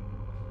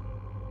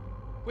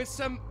with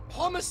some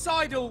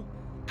homicidal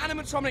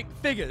animatronic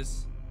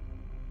figures.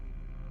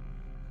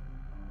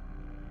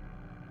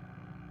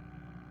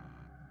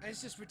 And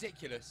it's just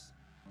ridiculous.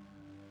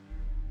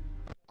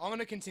 I'm going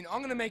to continue. I'm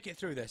going to make it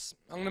through this.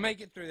 I'm going to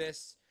make it through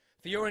this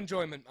for your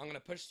enjoyment. I'm going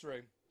to push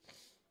through.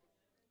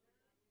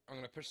 I'm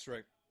going to push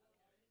through.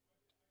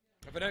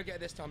 If I don't get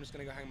it this time, I'm just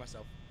going to go hang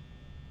myself.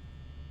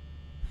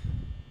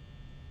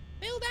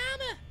 Build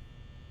armor!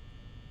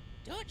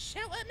 Don't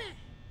shout at me!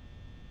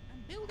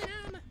 I'm building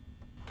armor!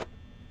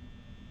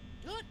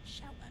 Don't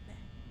shout at me!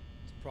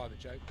 It's a private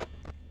joke.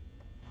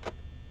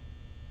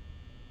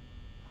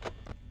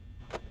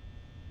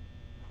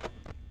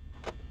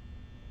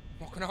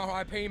 Fucking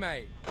RIP,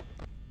 mate.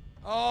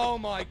 Oh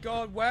my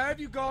god, where have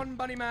you gone,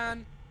 bunny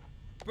man?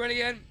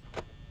 Brilliant.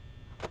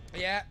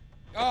 Yeah.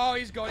 Oh,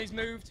 he's gone, he's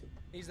moved.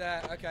 He's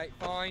there. Okay,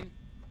 fine.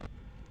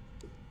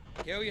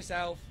 Kill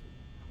yourself.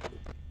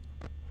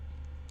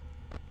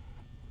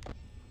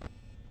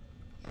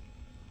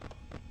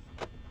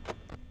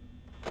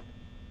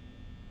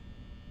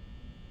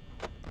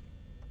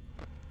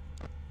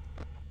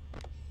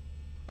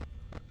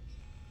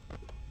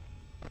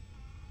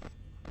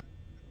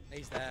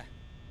 He's there.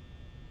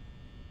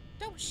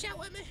 Don't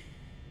shout at me.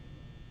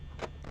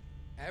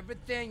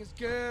 Everything's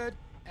good.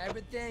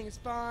 Everything is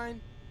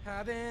fine.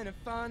 Having a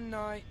fun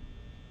night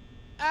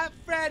at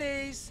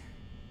Freddy's.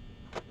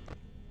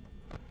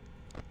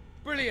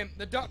 Brilliant.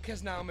 The duck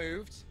has now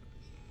moved.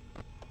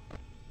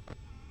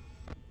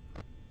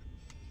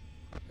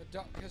 The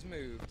duck has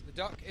moved. The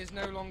duck is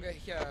no longer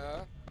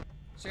here.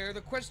 So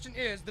the question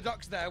is, the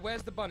duck's there.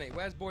 Where's the bunny?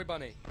 Where's boy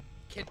bunny?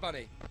 Kid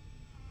bunny.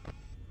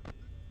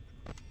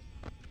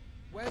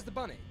 Where's the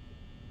bunny?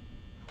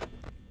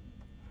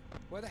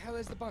 Where the hell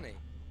is the bunny?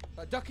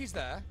 Ducky's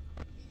there.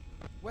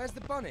 Where's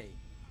the bunny?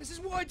 This is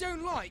what I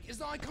don't like, is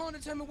that I can't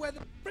determine where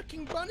the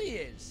fricking bunny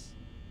is.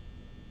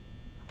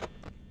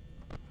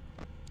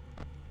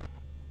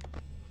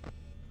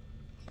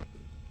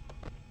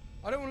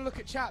 I don't want to look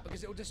at chat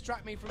because it will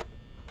distract me from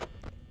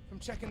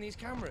checking these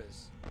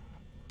cameras.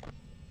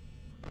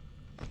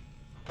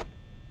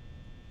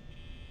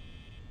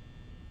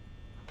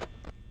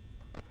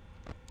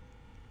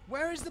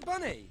 Where is the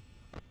bunny?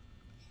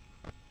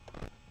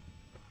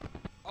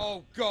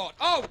 Oh god!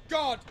 Oh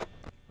god!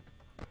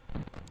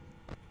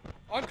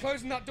 I'm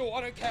closing that door.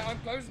 I don't care. I'm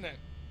closing it.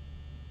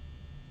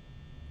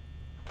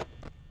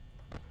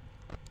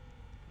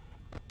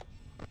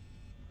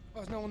 Oh,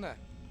 there's no one there.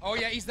 Oh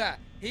yeah, he's there.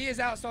 He is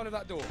outside of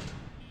that door.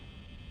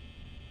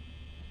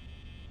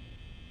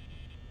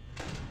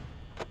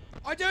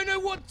 I don't know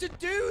what to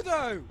do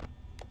though.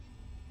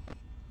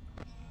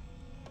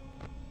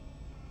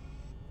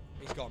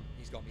 He's gone.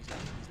 He's gone. He's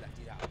left. He's left.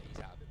 He's out of it.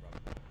 He's out of it, bro.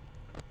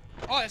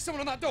 Oh, there's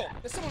someone on that door.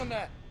 There's someone on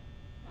there.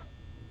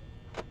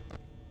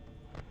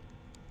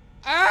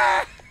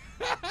 Ah!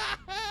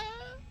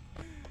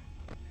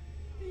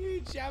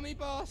 You jammy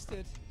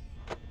bastard.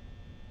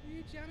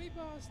 You jammy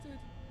bastard.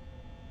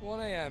 1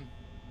 a.m.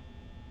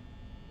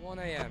 1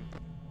 a.m.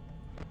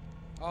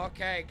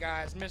 Okay,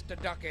 guys.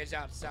 Mr. Duck is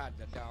outside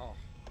the door.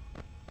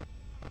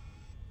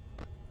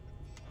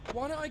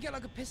 Why don't I get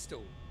like a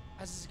pistol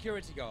as a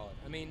security guard?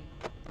 I mean,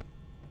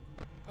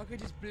 I could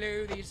just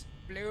blow these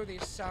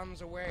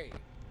sons away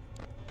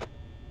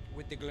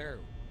with the glue.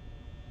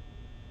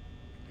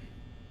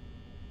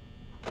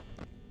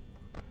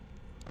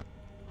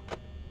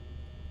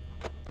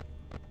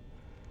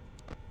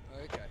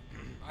 Okay,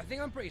 I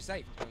think I'm pretty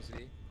safe, to be honest with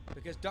you,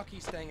 because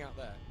Ducky's staying out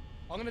there.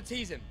 I'm gonna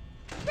tease him.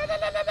 No, no,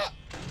 no, no, no!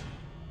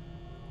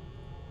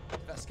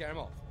 Did that scare him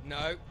off?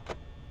 No.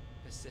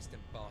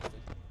 Persistent bastard.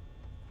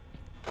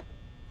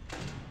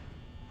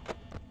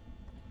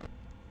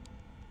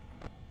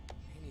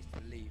 He needs to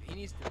leave. He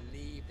needs to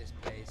leave this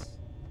place.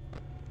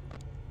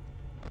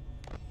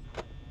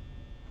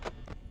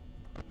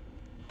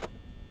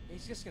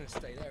 He's just gonna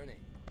stay there, isn't he?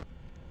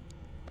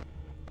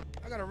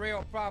 I got a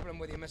real problem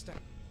with you, mister.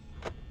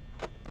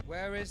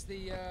 Where is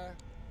the,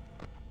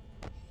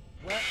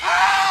 where—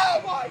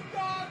 Oh my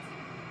god!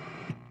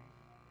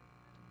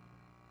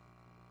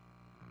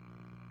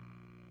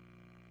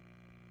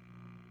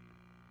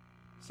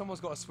 Someone's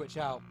got to switch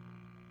out.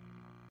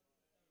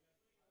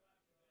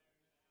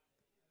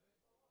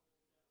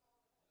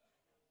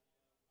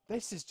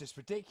 This is just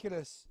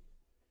ridiculous.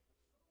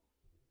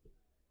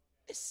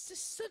 It's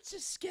just such a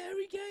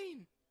scary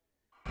game.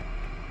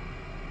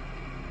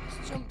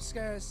 Just jump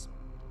scares.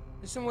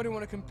 Does somebody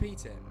want to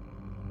complete it?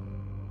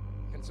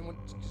 Does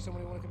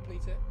somebody want to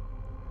complete it?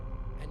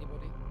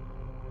 Anybody?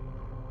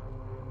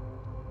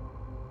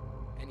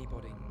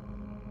 Anybody?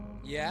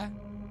 Yeah?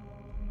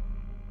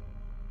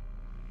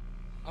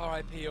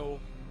 R.I.P. all.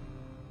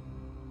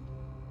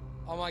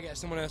 I might get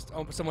someone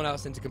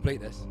else in to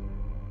complete this,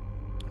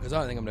 because I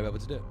don't think I'm gonna be able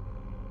to do it.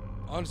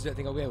 I honestly don't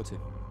think I'll be able to.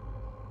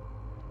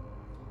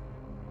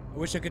 I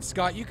wish I could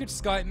Skype. You could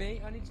Skype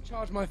me. I need to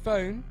charge my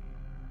phone,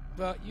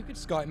 but you could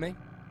Skype me.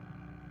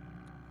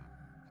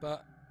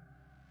 But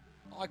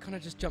I kind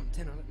of just jumped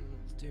in. I don't know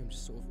what to do. I'm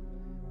just sort of,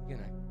 you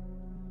know,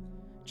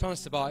 trying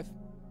to survive,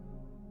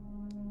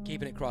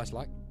 keeping it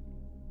Christ-like.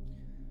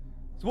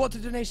 So what's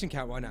the donation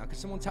count right now? Can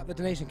someone tap the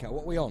donation count?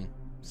 What are we on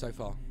so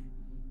far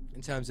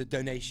in terms of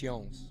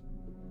donations?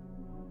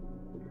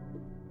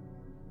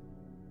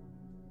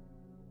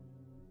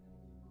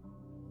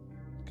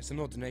 Because some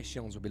more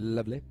donations would be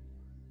lovely.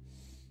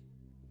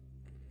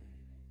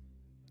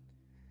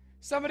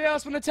 Somebody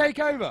else want to take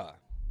over?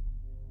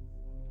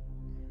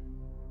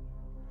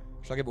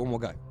 Shall I give it one more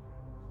go?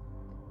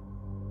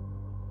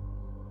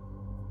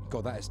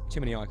 God, that is too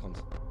many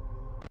icons.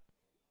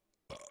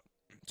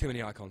 Too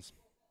many icons.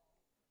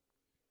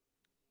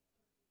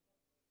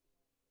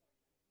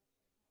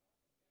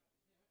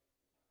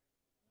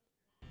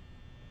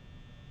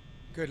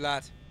 Good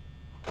lad.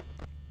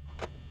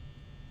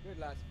 Good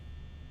lad.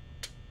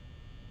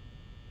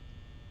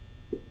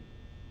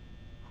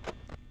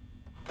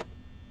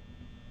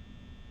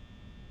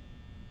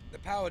 The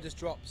power just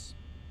drops.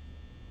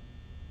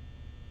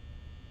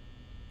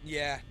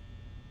 Yeah,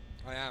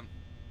 I am.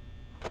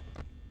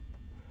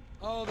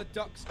 Oh, the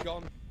duck's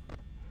gone.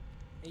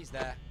 He's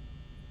there.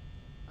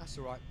 That's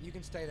alright. You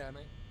can stay there,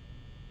 mate.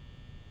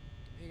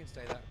 You can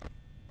stay there.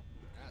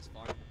 That's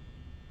fine.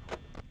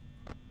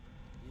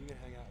 You can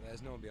hang out there.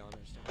 There's no one behind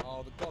us.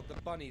 Oh, the god, the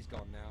bunny's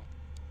gone now.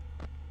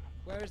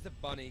 Where is the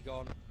bunny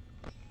gone?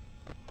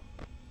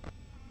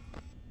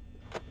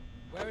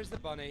 Where is the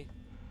bunny?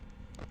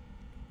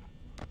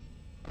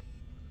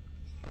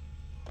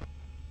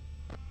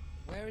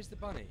 Where is the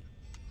bunny?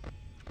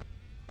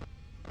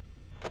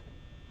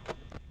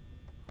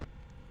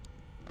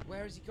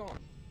 Where has he gone?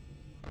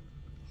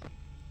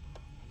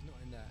 He's not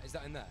in there. Is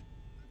that in there?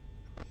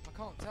 I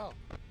can't tell.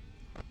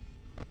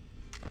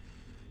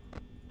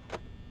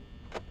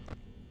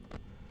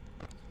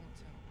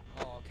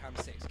 Oh, cam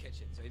 6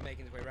 kitchen. So he's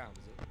making his way around,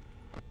 is it?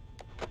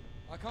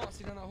 I can't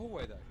see down that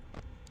hallway though.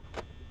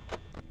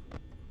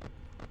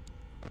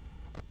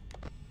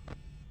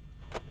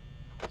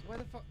 So where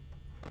the fuck?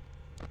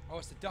 Oh,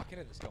 it's the duck in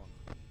it that's gone.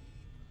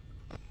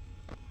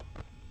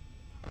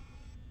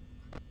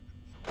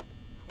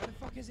 Where the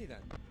fuck is he then?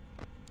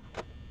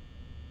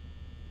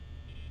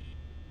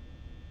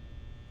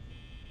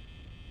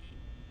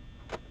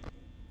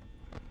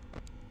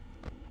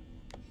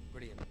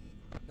 Brilliant.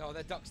 No,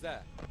 the duck's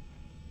there.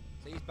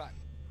 So he's back.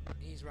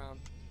 He's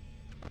round.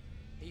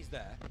 He's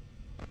there.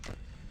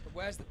 But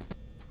where's the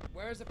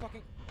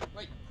fucking...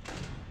 Wait.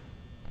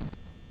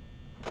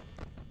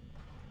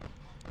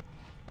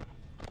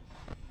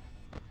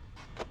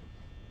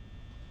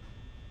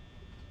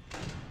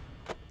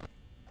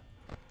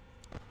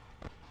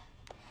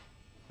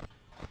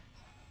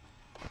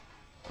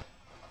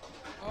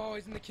 Oh,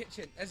 he's in the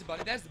kitchen. There's the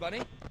bunny. There's the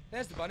bunny.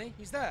 There's the bunny.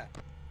 He's there.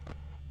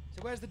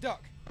 So where's the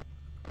duck?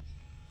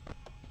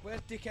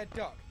 Where's dickhead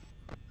duck?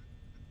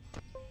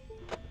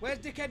 Where's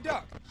dickhead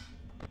duck?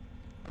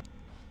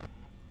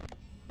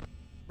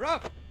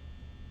 Bruv!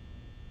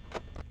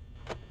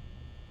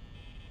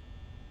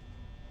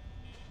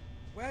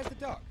 Where's the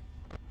duck?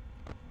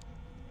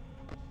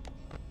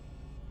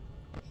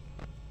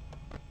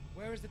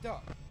 Where is the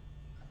duck?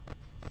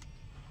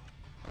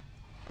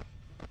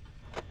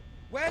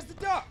 Where's the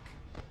duck?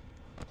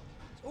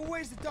 It's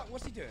always the duck.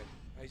 What's he doing?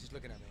 Oh, he's just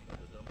looking at me.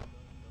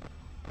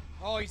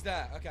 Oh, he's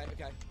there. Okay,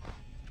 okay.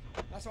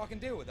 That's what I can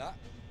deal with that.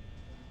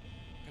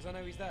 Because I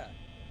know he's there.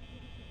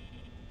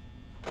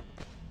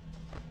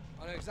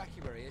 I know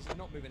exactly where he is. He's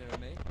not moving in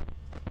on me.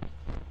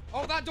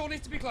 Oh, that door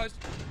needs to be closed.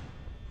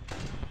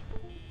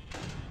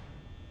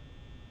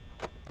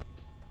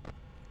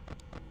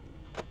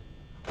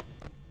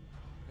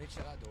 I need to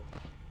check that door.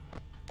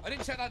 I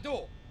didn't check that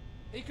door.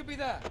 He could be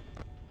there.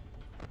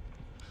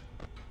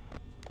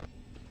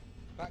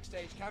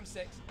 Backstage, cam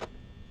 6.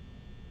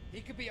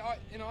 He could be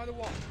in either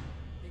one.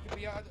 He could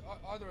be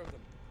either of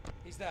them.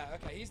 He's there.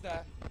 Okay, he's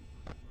there.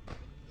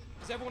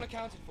 Is everyone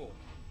accounted for?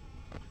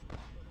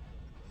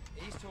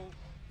 He's tall.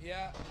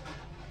 Yeah.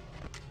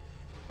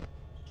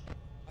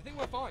 I think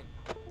we're fine.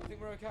 I think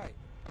we're okay. I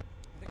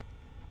think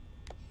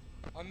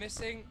I'm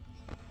missing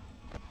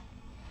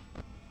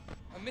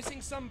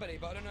somebody,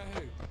 but I don't know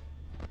who.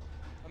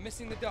 I'm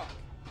missing the duck.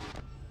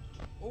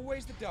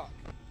 Always the duck.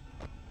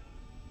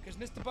 Because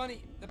Mr.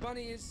 Bunny, the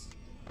bunny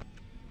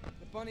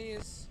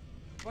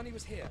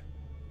was here.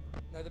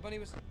 No, the bunny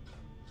was...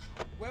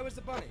 Where was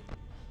the bunny?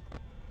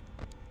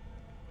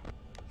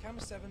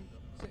 Camera 7,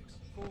 6,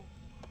 4.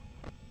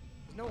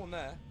 There's no one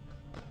there.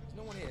 There's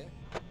no one here.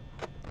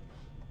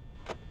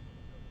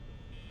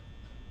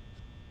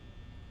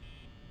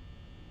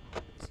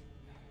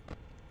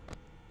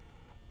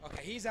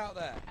 Okay, he's out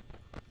there.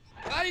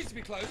 That needs to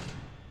be closed.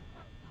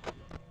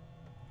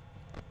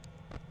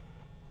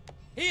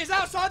 He is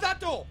outside that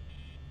door!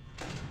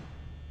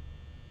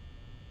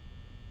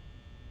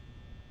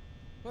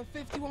 We're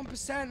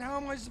 51%. How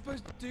am I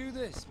supposed to do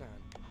this, man?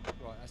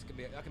 Right, that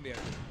can be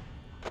open.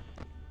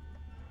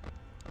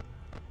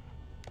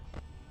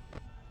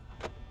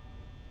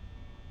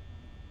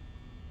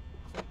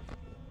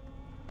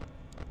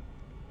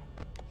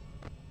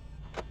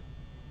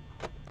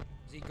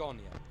 Is he gone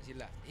yet? Is he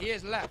left? He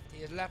is left.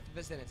 He has left the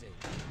vicinity.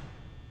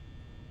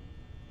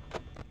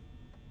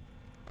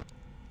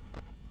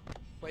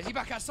 Wait, is he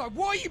back outside?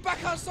 Why are you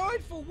back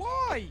outside for?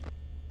 Why?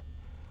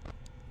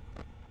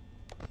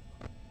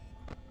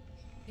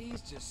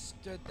 He's just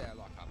stood there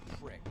like a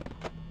prick.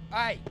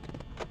 Hey!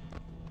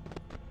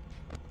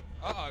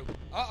 Uh-oh.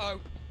 Uh-oh.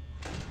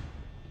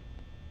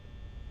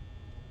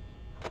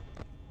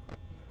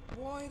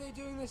 Why are they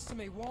doing this to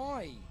me?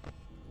 Why?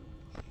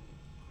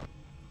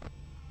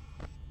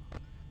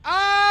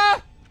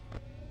 Ah!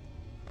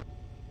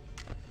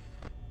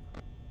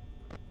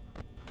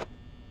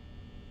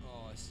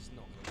 Oh, this is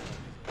not gonna work, is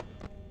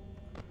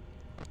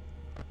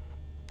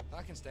it?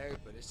 That can stay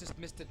open. It's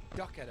just Mr.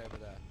 Duckhead over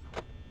there.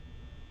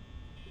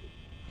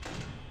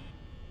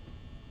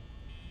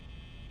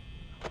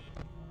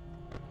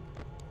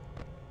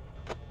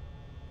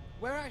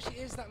 Where actually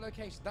is that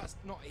location? That's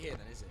not here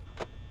then, is it?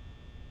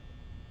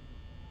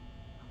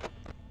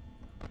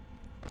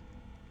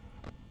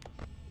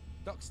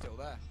 Duck's still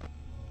there.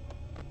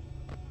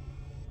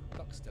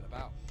 Duck's still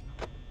about.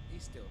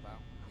 He's still about.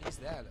 He's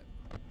there, look.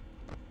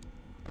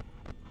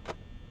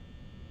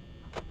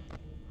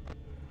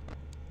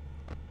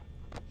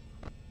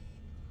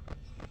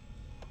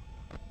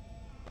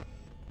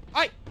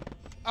 Hey!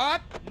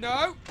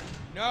 No!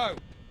 No!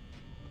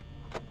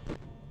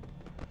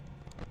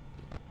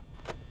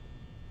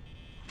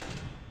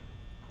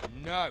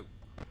 No!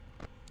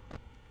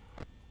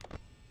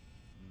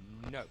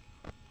 No.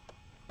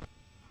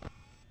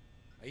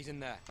 He's in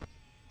there.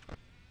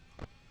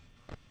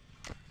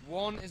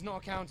 One is not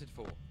accounted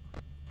for.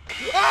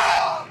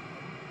 Ah!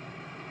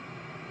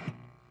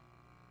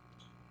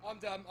 I'm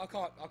done. I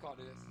can't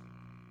do this.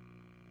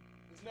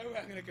 There's no way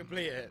I'm gonna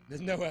complete it.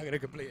 There's no way I'm gonna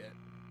complete it.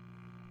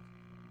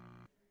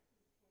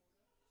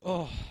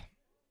 Oh.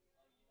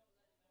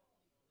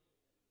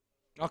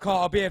 I can't.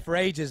 I'll be here for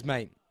ages,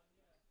 mate.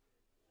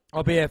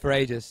 I'll be here for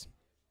ages.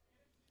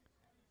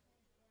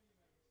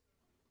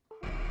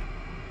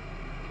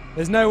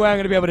 There's no way I'm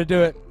gonna be able to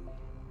do it.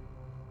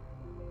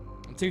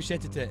 I'm too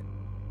shit at it.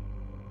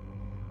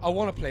 I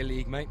want to play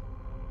League, mate.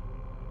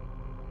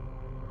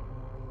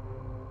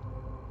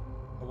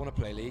 I want to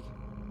play League.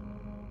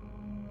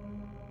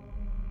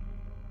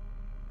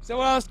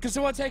 Someone else, can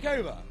someone take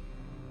over?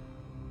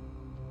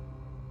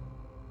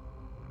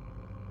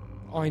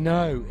 I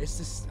know, it's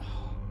just...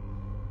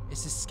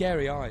 it's the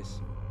scary eyes.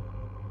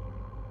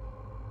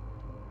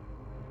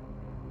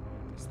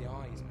 It's the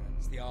eyes, man.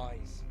 It's the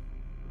eyes.